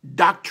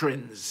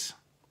doctrines,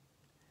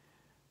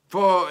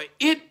 for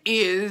it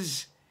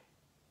is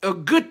a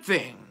good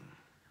thing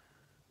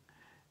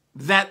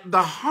that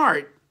the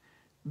heart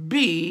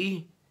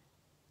be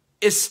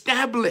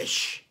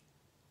established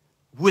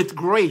with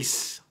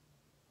grace,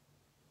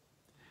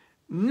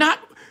 not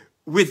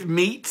with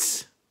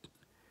meats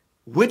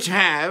which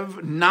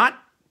have not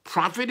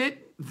profited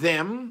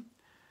them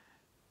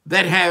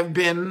that have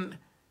been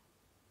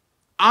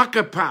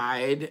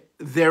occupied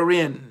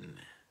therein.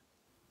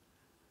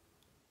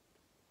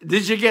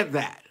 Did you get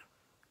that?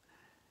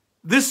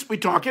 This we're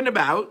talking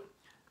about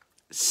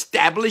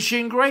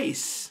establishing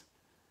grace.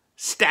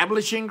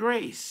 Establishing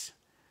grace.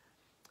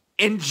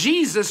 And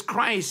Jesus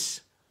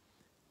Christ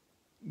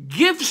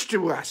gives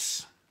to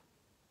us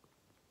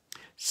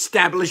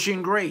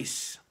establishing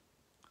grace.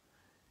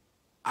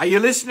 Are you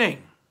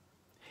listening?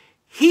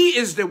 He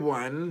is the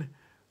one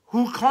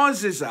who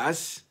causes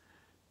us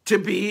to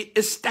be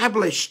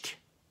established.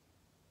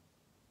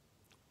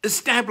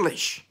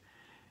 Established.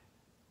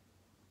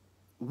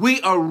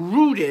 We are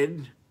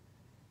rooted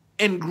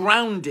and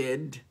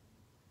grounded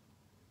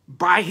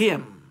by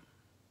him.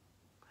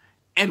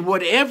 And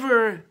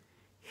whatever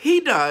he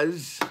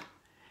does,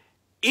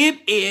 it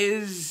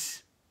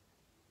is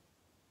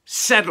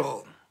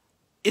settled.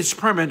 It's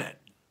permanent.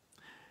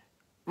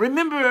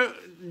 Remember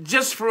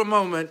just for a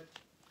moment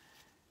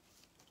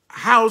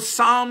how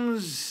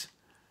Psalms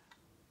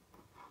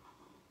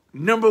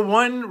number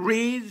 1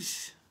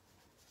 reads.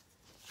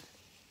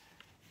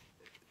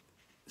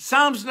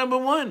 Psalms number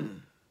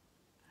 1.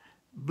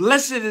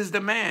 Blessed is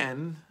the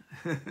man.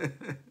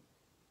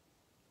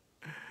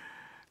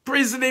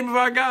 Praise the name of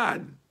our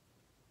God.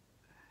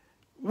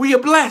 We are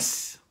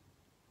blessed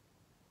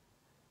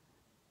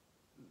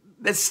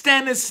that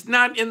standeth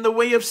not in the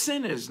way of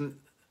sinners,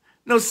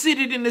 nor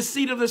seated in the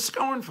seat of the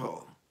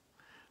scornful.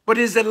 But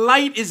his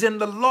delight is in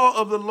the law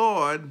of the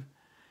Lord,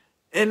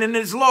 and in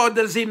his law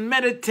does he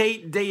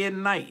meditate day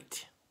and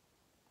night.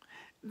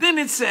 Then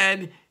it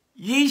said,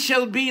 ye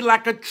shall be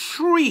like a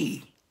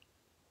tree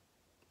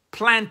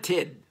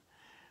planted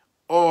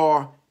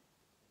or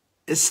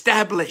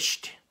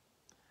established.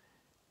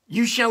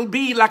 You shall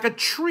be like a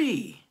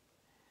tree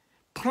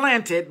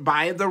planted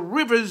by the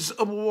rivers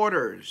of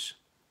waters.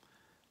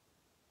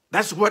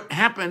 That's what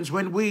happens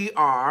when we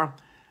are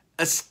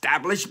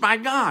established by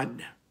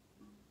God.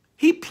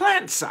 He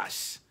plants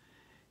us.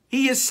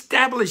 He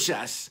establishes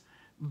us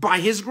by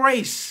his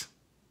grace.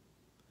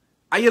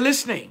 Are you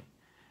listening?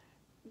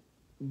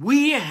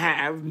 We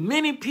have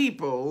many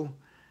people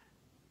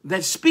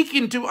that speak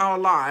into our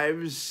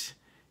lives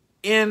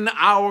in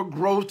our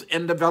growth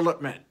and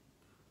development.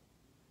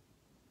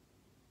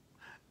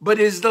 But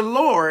it is the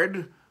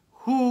Lord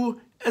who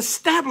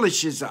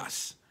establishes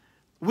us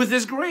with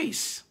his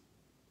grace.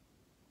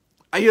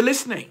 Are you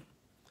listening?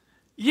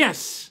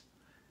 Yes,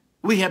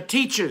 we have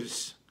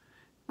teachers,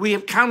 we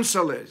have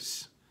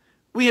counselors,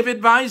 we have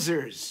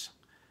advisors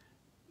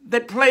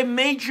that play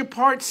major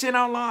parts in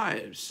our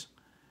lives.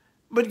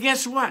 But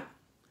guess what?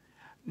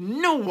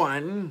 No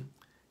one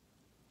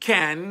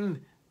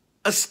can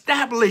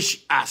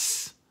establish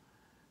us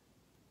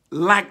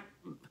like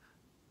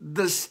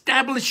the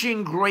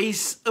establishing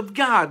grace of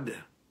God.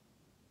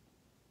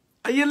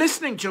 Are you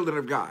listening, children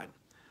of God?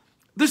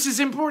 This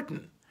is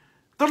important.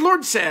 The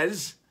Lord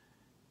says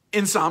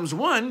in Psalms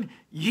 1,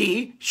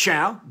 ye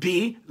shall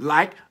be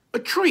like a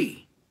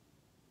tree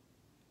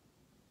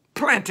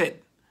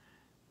planted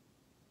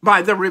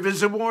by the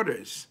rivers of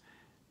waters.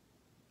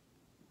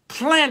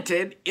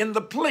 Planted in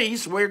the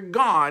place where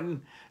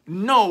God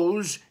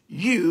knows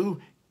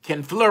you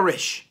can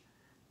flourish,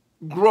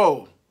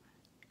 grow,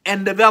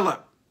 and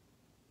develop.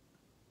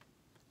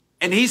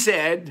 And he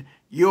said,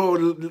 your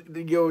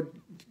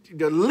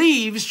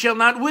leaves shall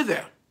not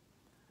wither,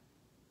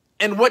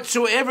 and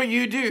whatsoever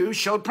you do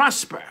shall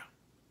prosper.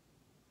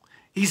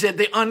 He said,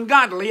 the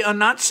ungodly are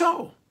not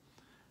so,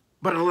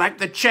 but are like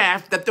the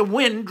chaff that the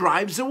wind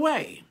drives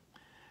away.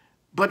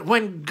 But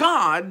when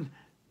God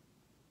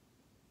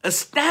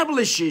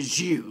establishes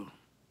you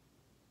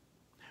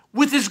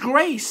with his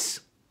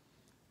grace.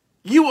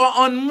 You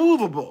are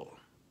unmovable,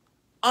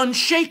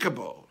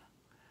 unshakable.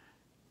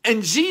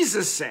 And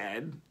Jesus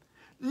said,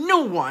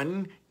 no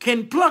one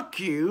can pluck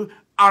you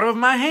out of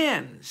my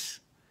hands.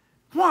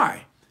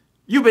 Why?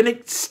 You've been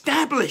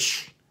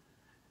established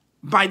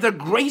by the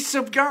grace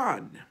of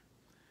God,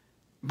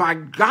 by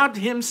God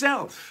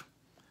himself.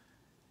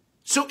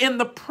 So in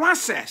the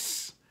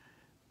process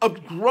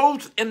of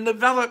growth and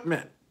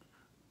development,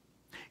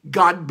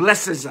 God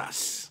blesses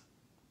us,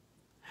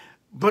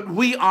 but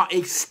we are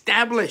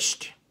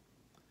established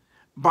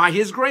by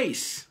his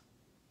grace.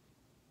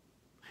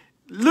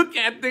 Look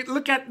at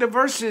the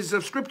verses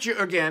of scripture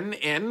again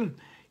in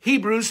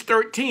Hebrews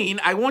 13.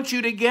 I want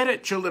you to get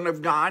it, children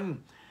of God,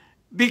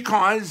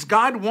 because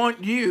God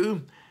wants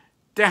you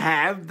to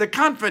have the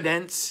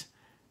confidence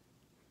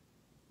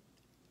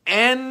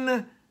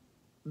and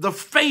the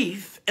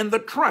faith and the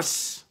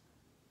trust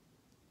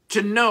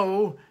to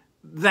know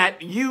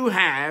that you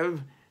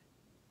have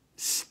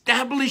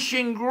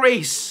establishing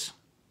grace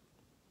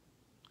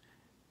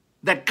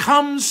that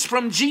comes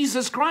from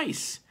Jesus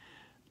Christ.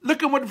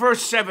 Look at what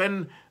verse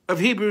 7 of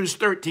Hebrews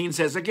 13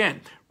 says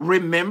again.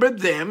 Remember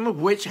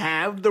them which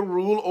have the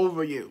rule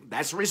over you.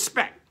 That's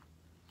respect.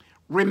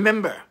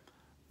 Remember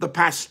the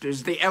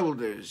pastors, the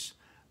elders,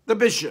 the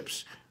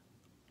bishops,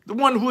 the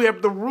one who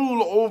have the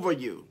rule over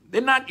you.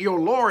 They're not your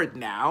Lord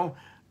now.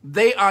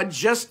 They are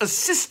just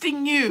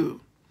assisting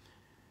you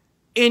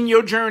in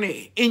your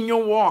journey, in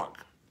your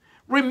walk.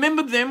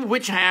 Remember them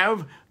which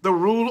have the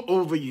rule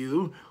over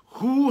you,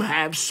 who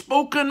have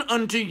spoken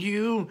unto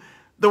you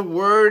the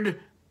word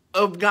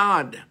of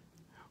God,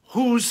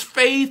 whose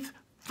faith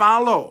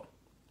follow,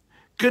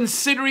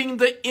 considering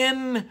the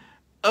end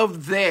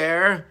of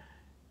their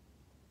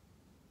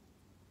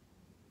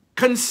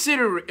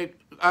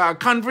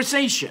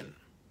conversation.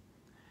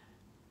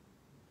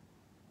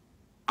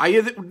 Are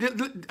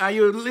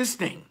you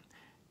listening?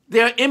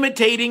 They are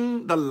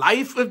imitating the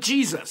life of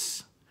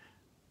Jesus,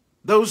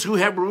 those who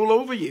have rule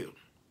over you.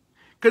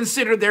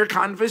 Consider their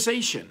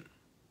conversation.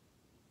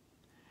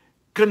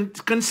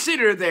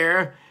 Consider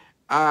their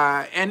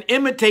and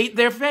imitate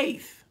their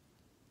faith.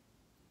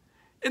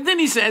 And then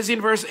he says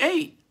in verse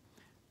 8,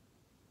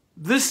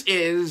 this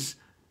is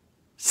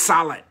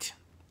solid.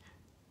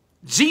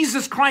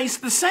 Jesus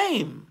Christ the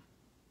same.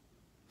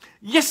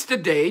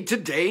 Yesterday,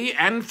 today,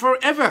 and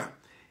forever.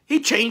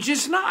 He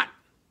changes not.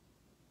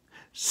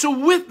 So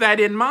with that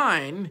in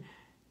mind,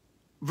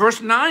 verse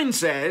 9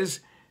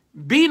 says,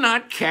 be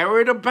not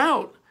carried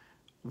about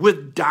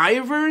with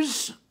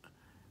divers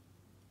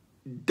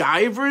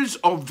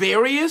or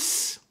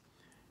various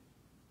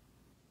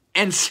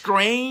and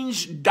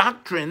strange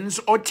doctrines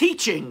or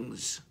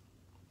teachings.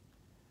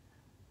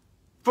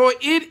 For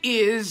it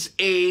is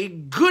a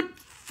good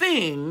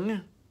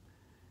thing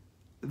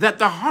that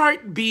the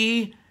heart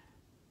be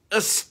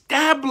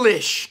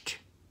established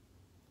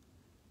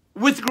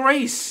with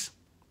grace.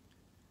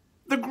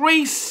 The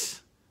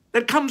grace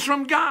that comes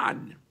from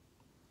God.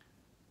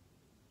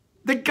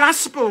 The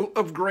gospel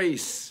of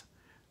grace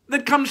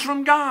that comes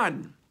from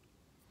God.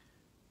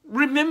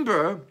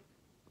 Remember,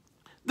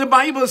 the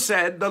Bible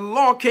said the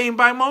law came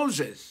by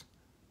Moses,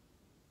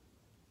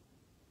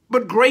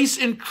 but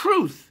grace and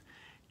truth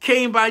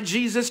came by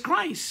Jesus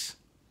Christ.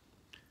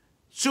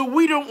 So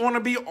we don't want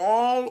to be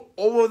all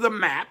over the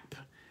map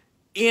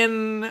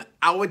in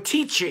our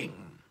teaching.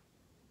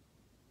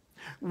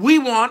 We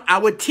want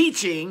our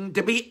teaching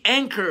to be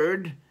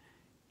anchored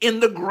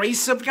in the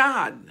grace of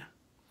God,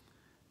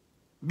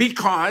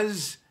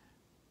 because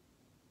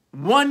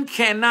one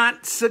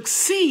cannot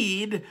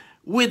succeed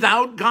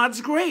without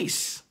God's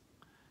grace.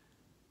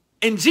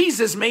 And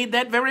Jesus made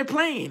that very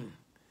plain.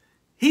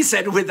 He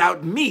said,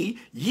 without me,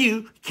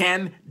 you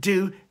can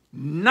do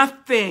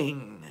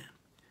nothing.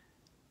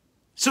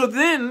 So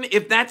then,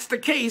 if that's the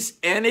case,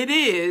 and it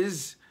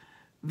is,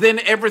 then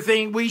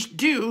everything we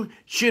do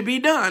should be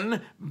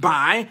done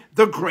by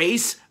the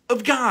grace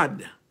of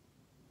God.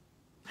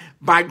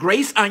 By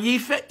grace are ye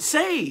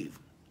saved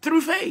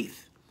through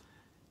faith.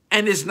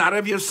 And it's not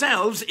of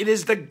yourselves, it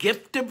is the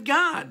gift of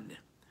God.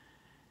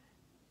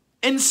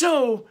 And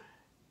so,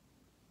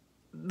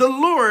 the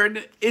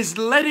Lord is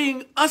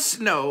letting us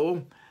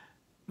know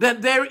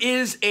that there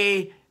is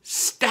a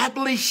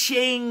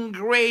establishing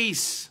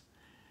grace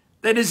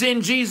that is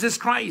in Jesus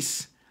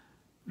Christ,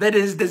 that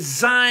is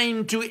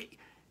designed to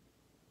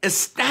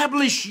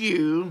establish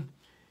you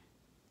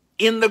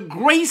in the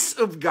grace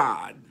of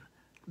God,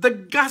 the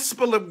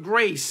gospel of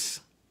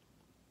grace.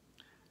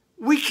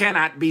 We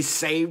cannot be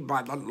saved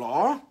by the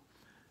law.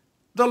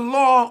 The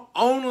law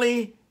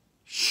only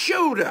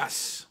showed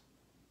us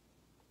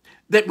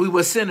that we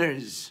were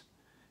sinners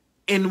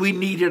and we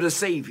needed a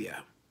Savior.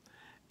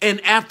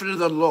 And after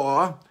the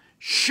law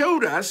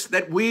showed us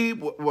that we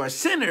were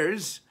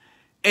sinners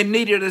and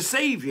needed a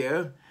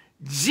Savior,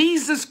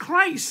 Jesus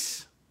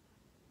Christ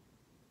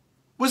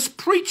was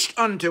preached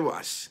unto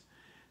us,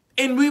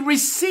 and we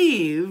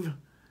receive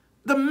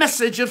the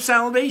message of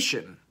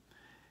salvation.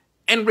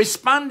 And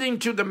responding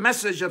to the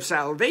message of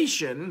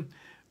salvation,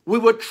 we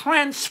were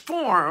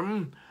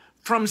transformed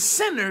from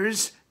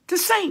sinners to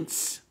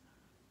saints.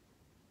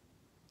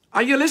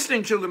 Are you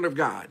listening, children of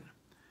God?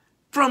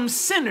 From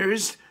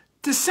sinners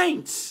to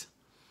saints.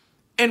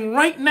 And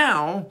right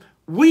now,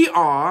 we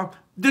are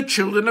the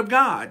children of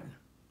God.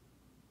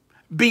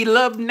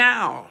 Beloved,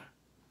 now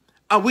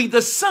are we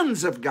the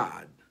sons of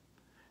God.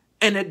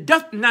 And it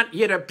doth not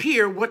yet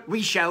appear what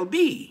we shall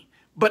be.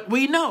 But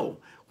we know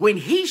when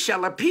he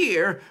shall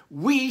appear,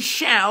 we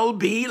shall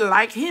be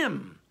like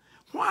him.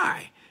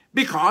 Why?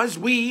 Because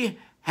we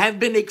have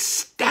been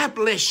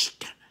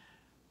established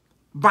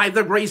by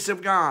the grace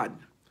of God.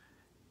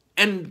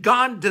 And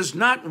God does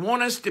not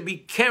want us to be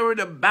carried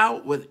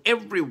about with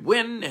every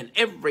wind and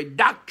every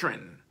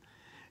doctrine.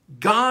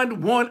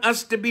 God wants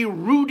us to be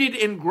rooted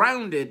and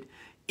grounded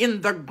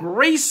in the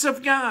grace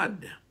of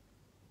God.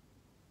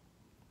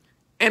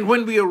 And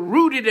when we are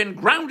rooted and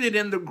grounded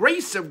in the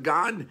grace of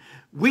God,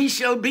 we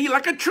shall be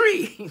like a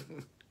tree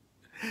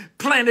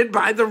planted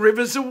by the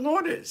rivers of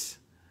waters.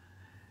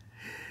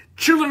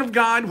 Children of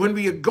God, when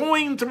we are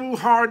going through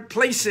hard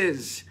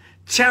places,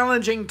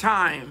 challenging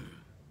time,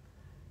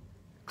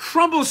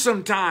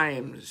 troublesome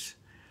times,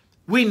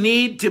 we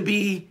need to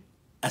be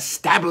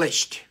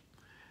established.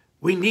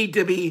 We need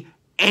to be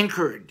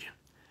anchored.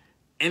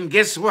 And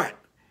guess what?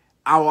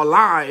 Our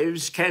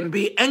lives can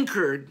be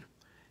anchored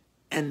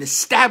and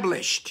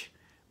established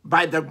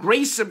by the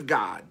grace of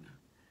God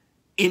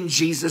in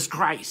Jesus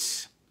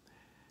Christ.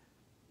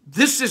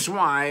 This is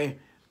why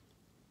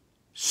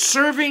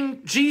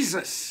serving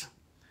Jesus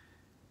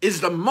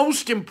is the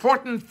most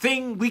important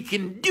thing we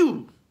can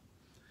do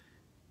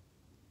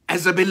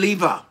as a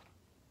believer.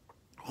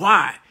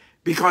 Why?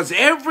 Because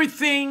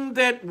everything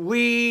that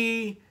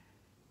we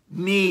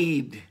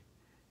need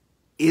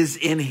is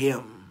in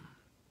him.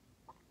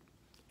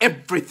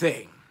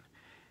 Everything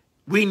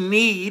we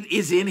need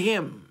is in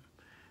him.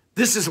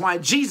 This is why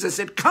Jesus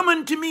said, "Come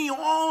unto me,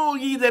 all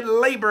ye that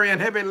labor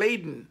and heavy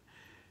laden.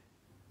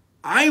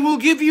 I will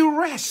give you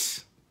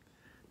rest.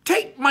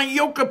 Take my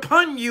yoke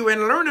upon you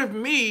and learn of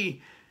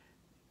me,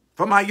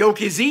 for my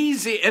yoke is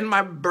easy and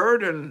my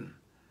burden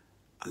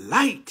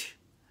light."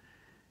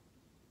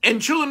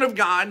 And children of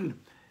God,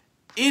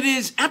 it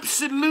is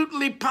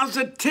absolutely,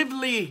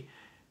 positively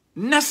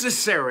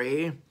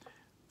necessary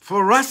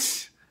for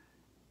us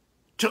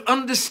to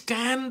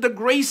understand the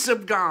grace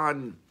of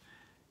God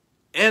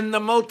and the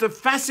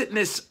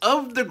multifacetedness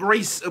of the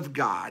grace of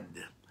God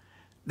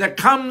that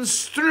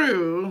comes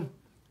through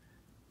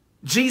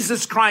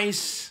Jesus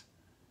Christ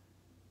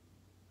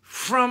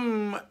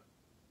from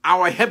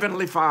our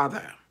Heavenly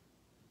Father.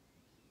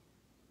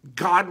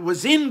 God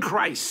was in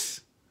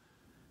Christ,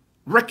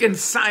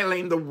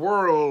 reconciling the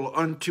world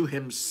unto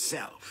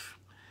himself.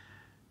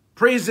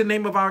 Praise the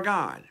name of our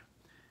God.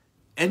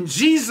 And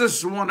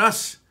Jesus wants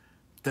us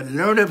to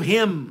learn of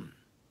him,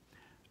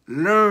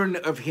 learn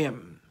of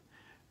him,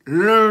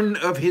 learn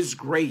of his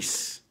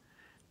grace,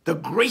 the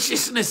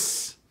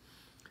graciousness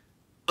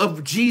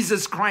of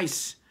Jesus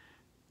Christ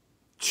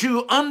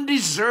to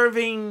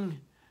undeserving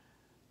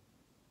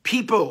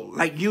people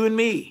like you and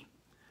me.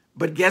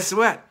 But guess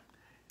what?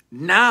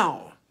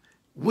 Now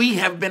we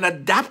have been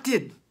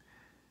adopted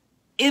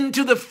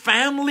into the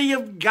family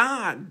of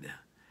God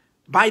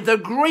by the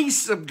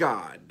grace of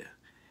God.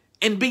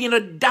 And being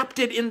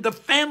adopted in the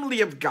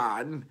family of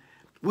God,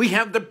 we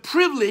have the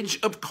privilege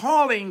of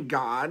calling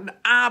God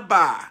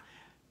Abba,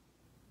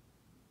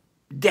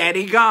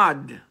 Daddy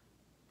God.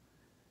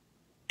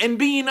 And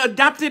being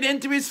adopted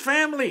into his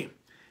family,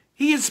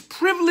 he has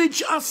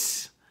privileged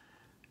us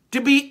to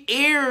be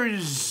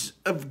heirs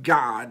of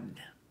God,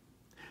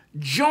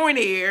 joint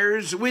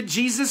heirs with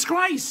Jesus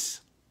Christ.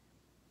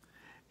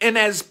 And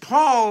as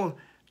Paul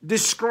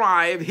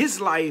described his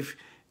life,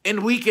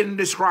 and we can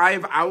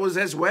describe ours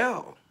as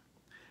well,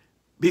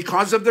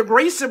 because of the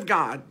grace of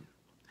God,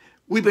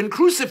 we've been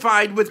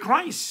crucified with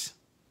Christ.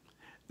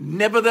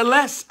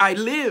 Nevertheless, I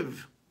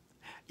live,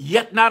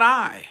 yet not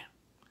I,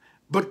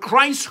 but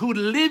Christ who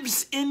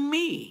lives in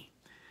me.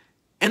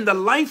 And the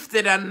life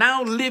that I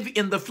now live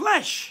in the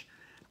flesh,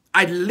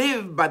 I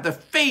live by the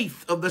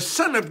faith of the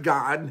Son of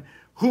God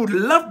who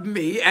loved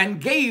me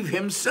and gave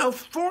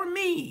himself for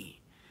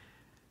me.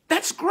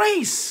 That's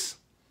grace.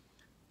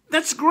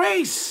 That's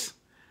grace.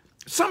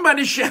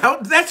 Somebody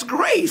shout, that's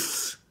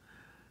grace.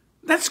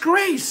 That's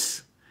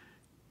grace.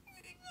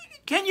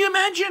 Can you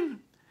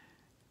imagine?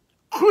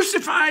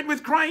 Crucified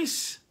with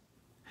Christ.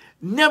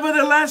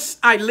 Nevertheless,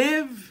 I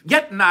live,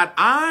 yet not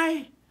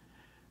I,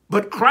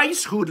 but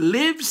Christ who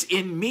lives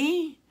in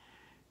me.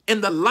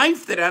 In the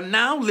life that I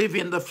now live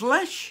in the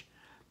flesh,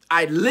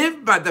 I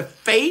live by the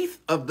faith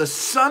of the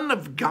Son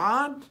of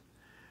God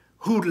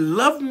who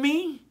loved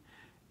me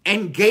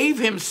and gave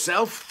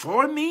himself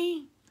for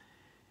me.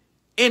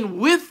 And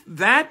with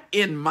that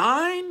in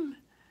mind,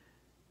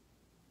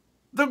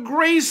 the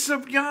grace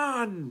of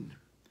God,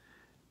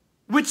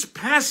 which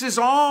passes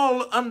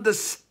all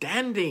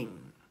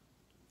understanding,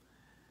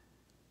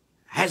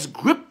 has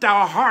gripped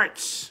our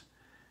hearts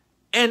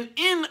and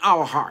in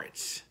our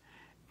hearts.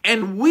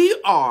 And we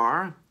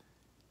are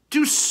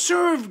to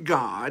serve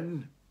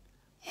God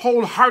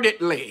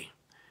wholeheartedly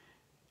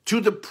to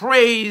the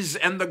praise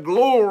and the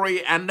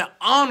glory and the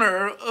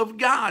honor of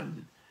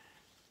God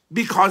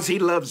because he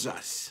loves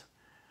us.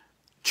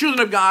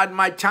 Children of God,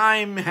 my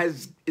time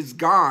is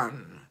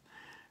gone.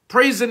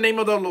 Praise the name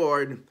of the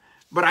Lord.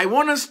 But I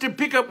want us to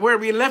pick up where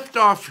we left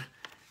off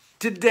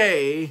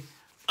today,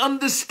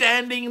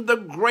 understanding the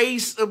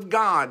grace of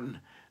God.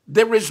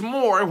 There is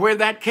more where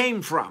that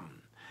came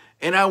from.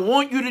 And I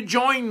want you to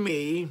join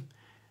me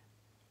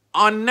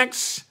on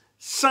next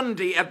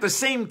Sunday at the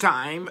same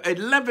time,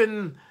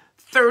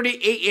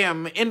 11:30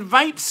 a.m.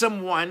 Invite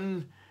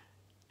someone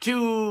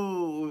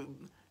to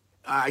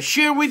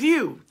share with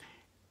you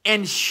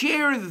and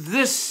share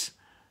this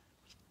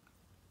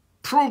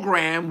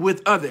program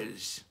with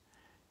others.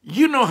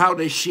 You know how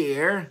to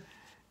share.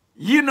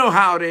 You know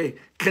how to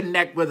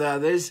connect with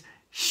others.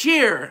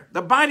 Share.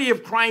 The body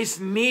of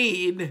Christ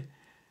need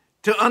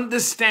to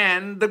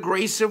understand the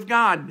grace of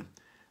God.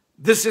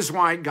 This is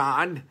why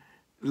God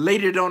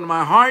laid it on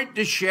my heart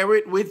to share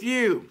it with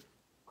you.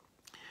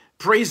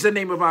 Praise the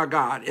name of our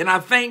God. And I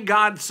thank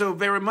God so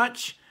very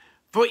much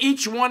for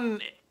each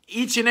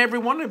and every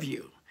one of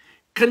you.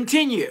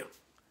 Continue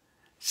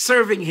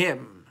serving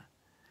him.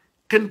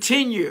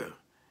 Continue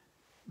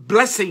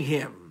blessing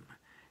him.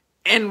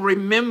 And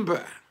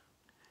remember,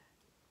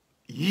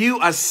 you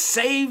are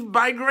saved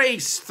by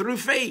grace through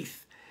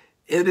faith.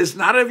 It is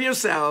not of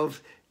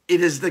yourself.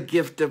 It is the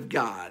gift of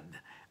God.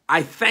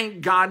 I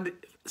thank God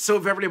so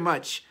very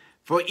much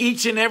for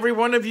each and every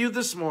one of you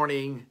this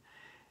morning.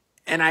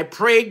 And I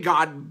pray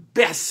God's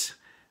best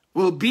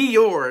will be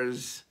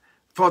yours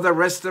for the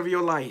rest of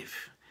your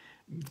life.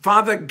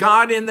 Father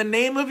God, in the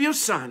name of your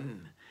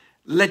Son,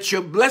 let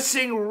your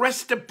blessing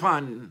rest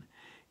upon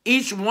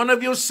each one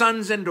of your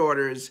sons and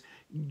daughters.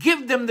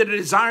 Give them the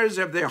desires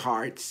of their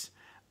hearts.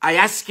 I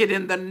ask it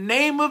in the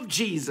name of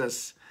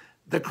Jesus,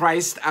 the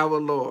Christ our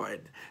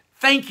Lord.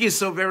 Thank you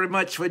so very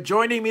much for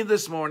joining me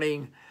this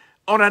morning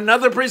on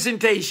another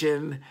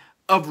presentation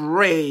of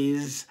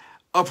Rays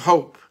of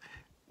Hope.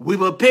 We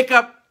will pick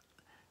up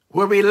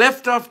where we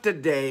left off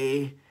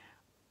today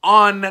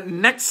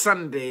on next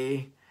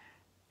Sunday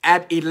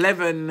at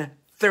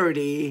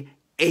 11:30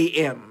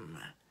 a.m.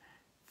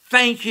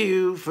 Thank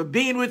you for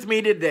being with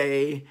me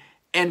today,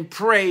 and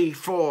pray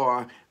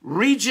for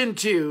Region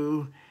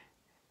 2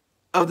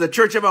 of the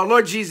Church of our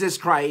Lord Jesus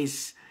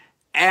Christ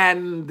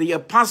and the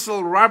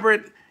Apostle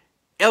Robert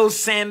L.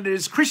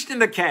 Sanders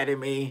Christian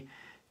Academy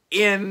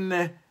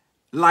in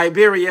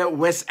Liberia,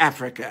 West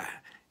Africa.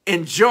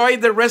 Enjoy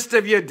the rest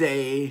of your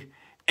day,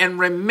 and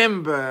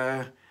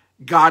remember,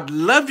 God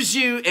loves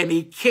you and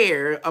he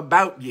cares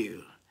about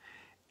you,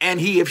 and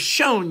he has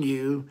shown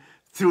you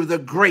through the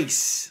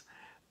grace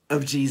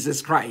of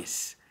Jesus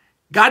Christ.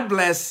 God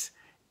bless.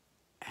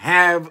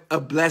 Have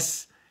a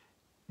blessed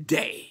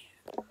day.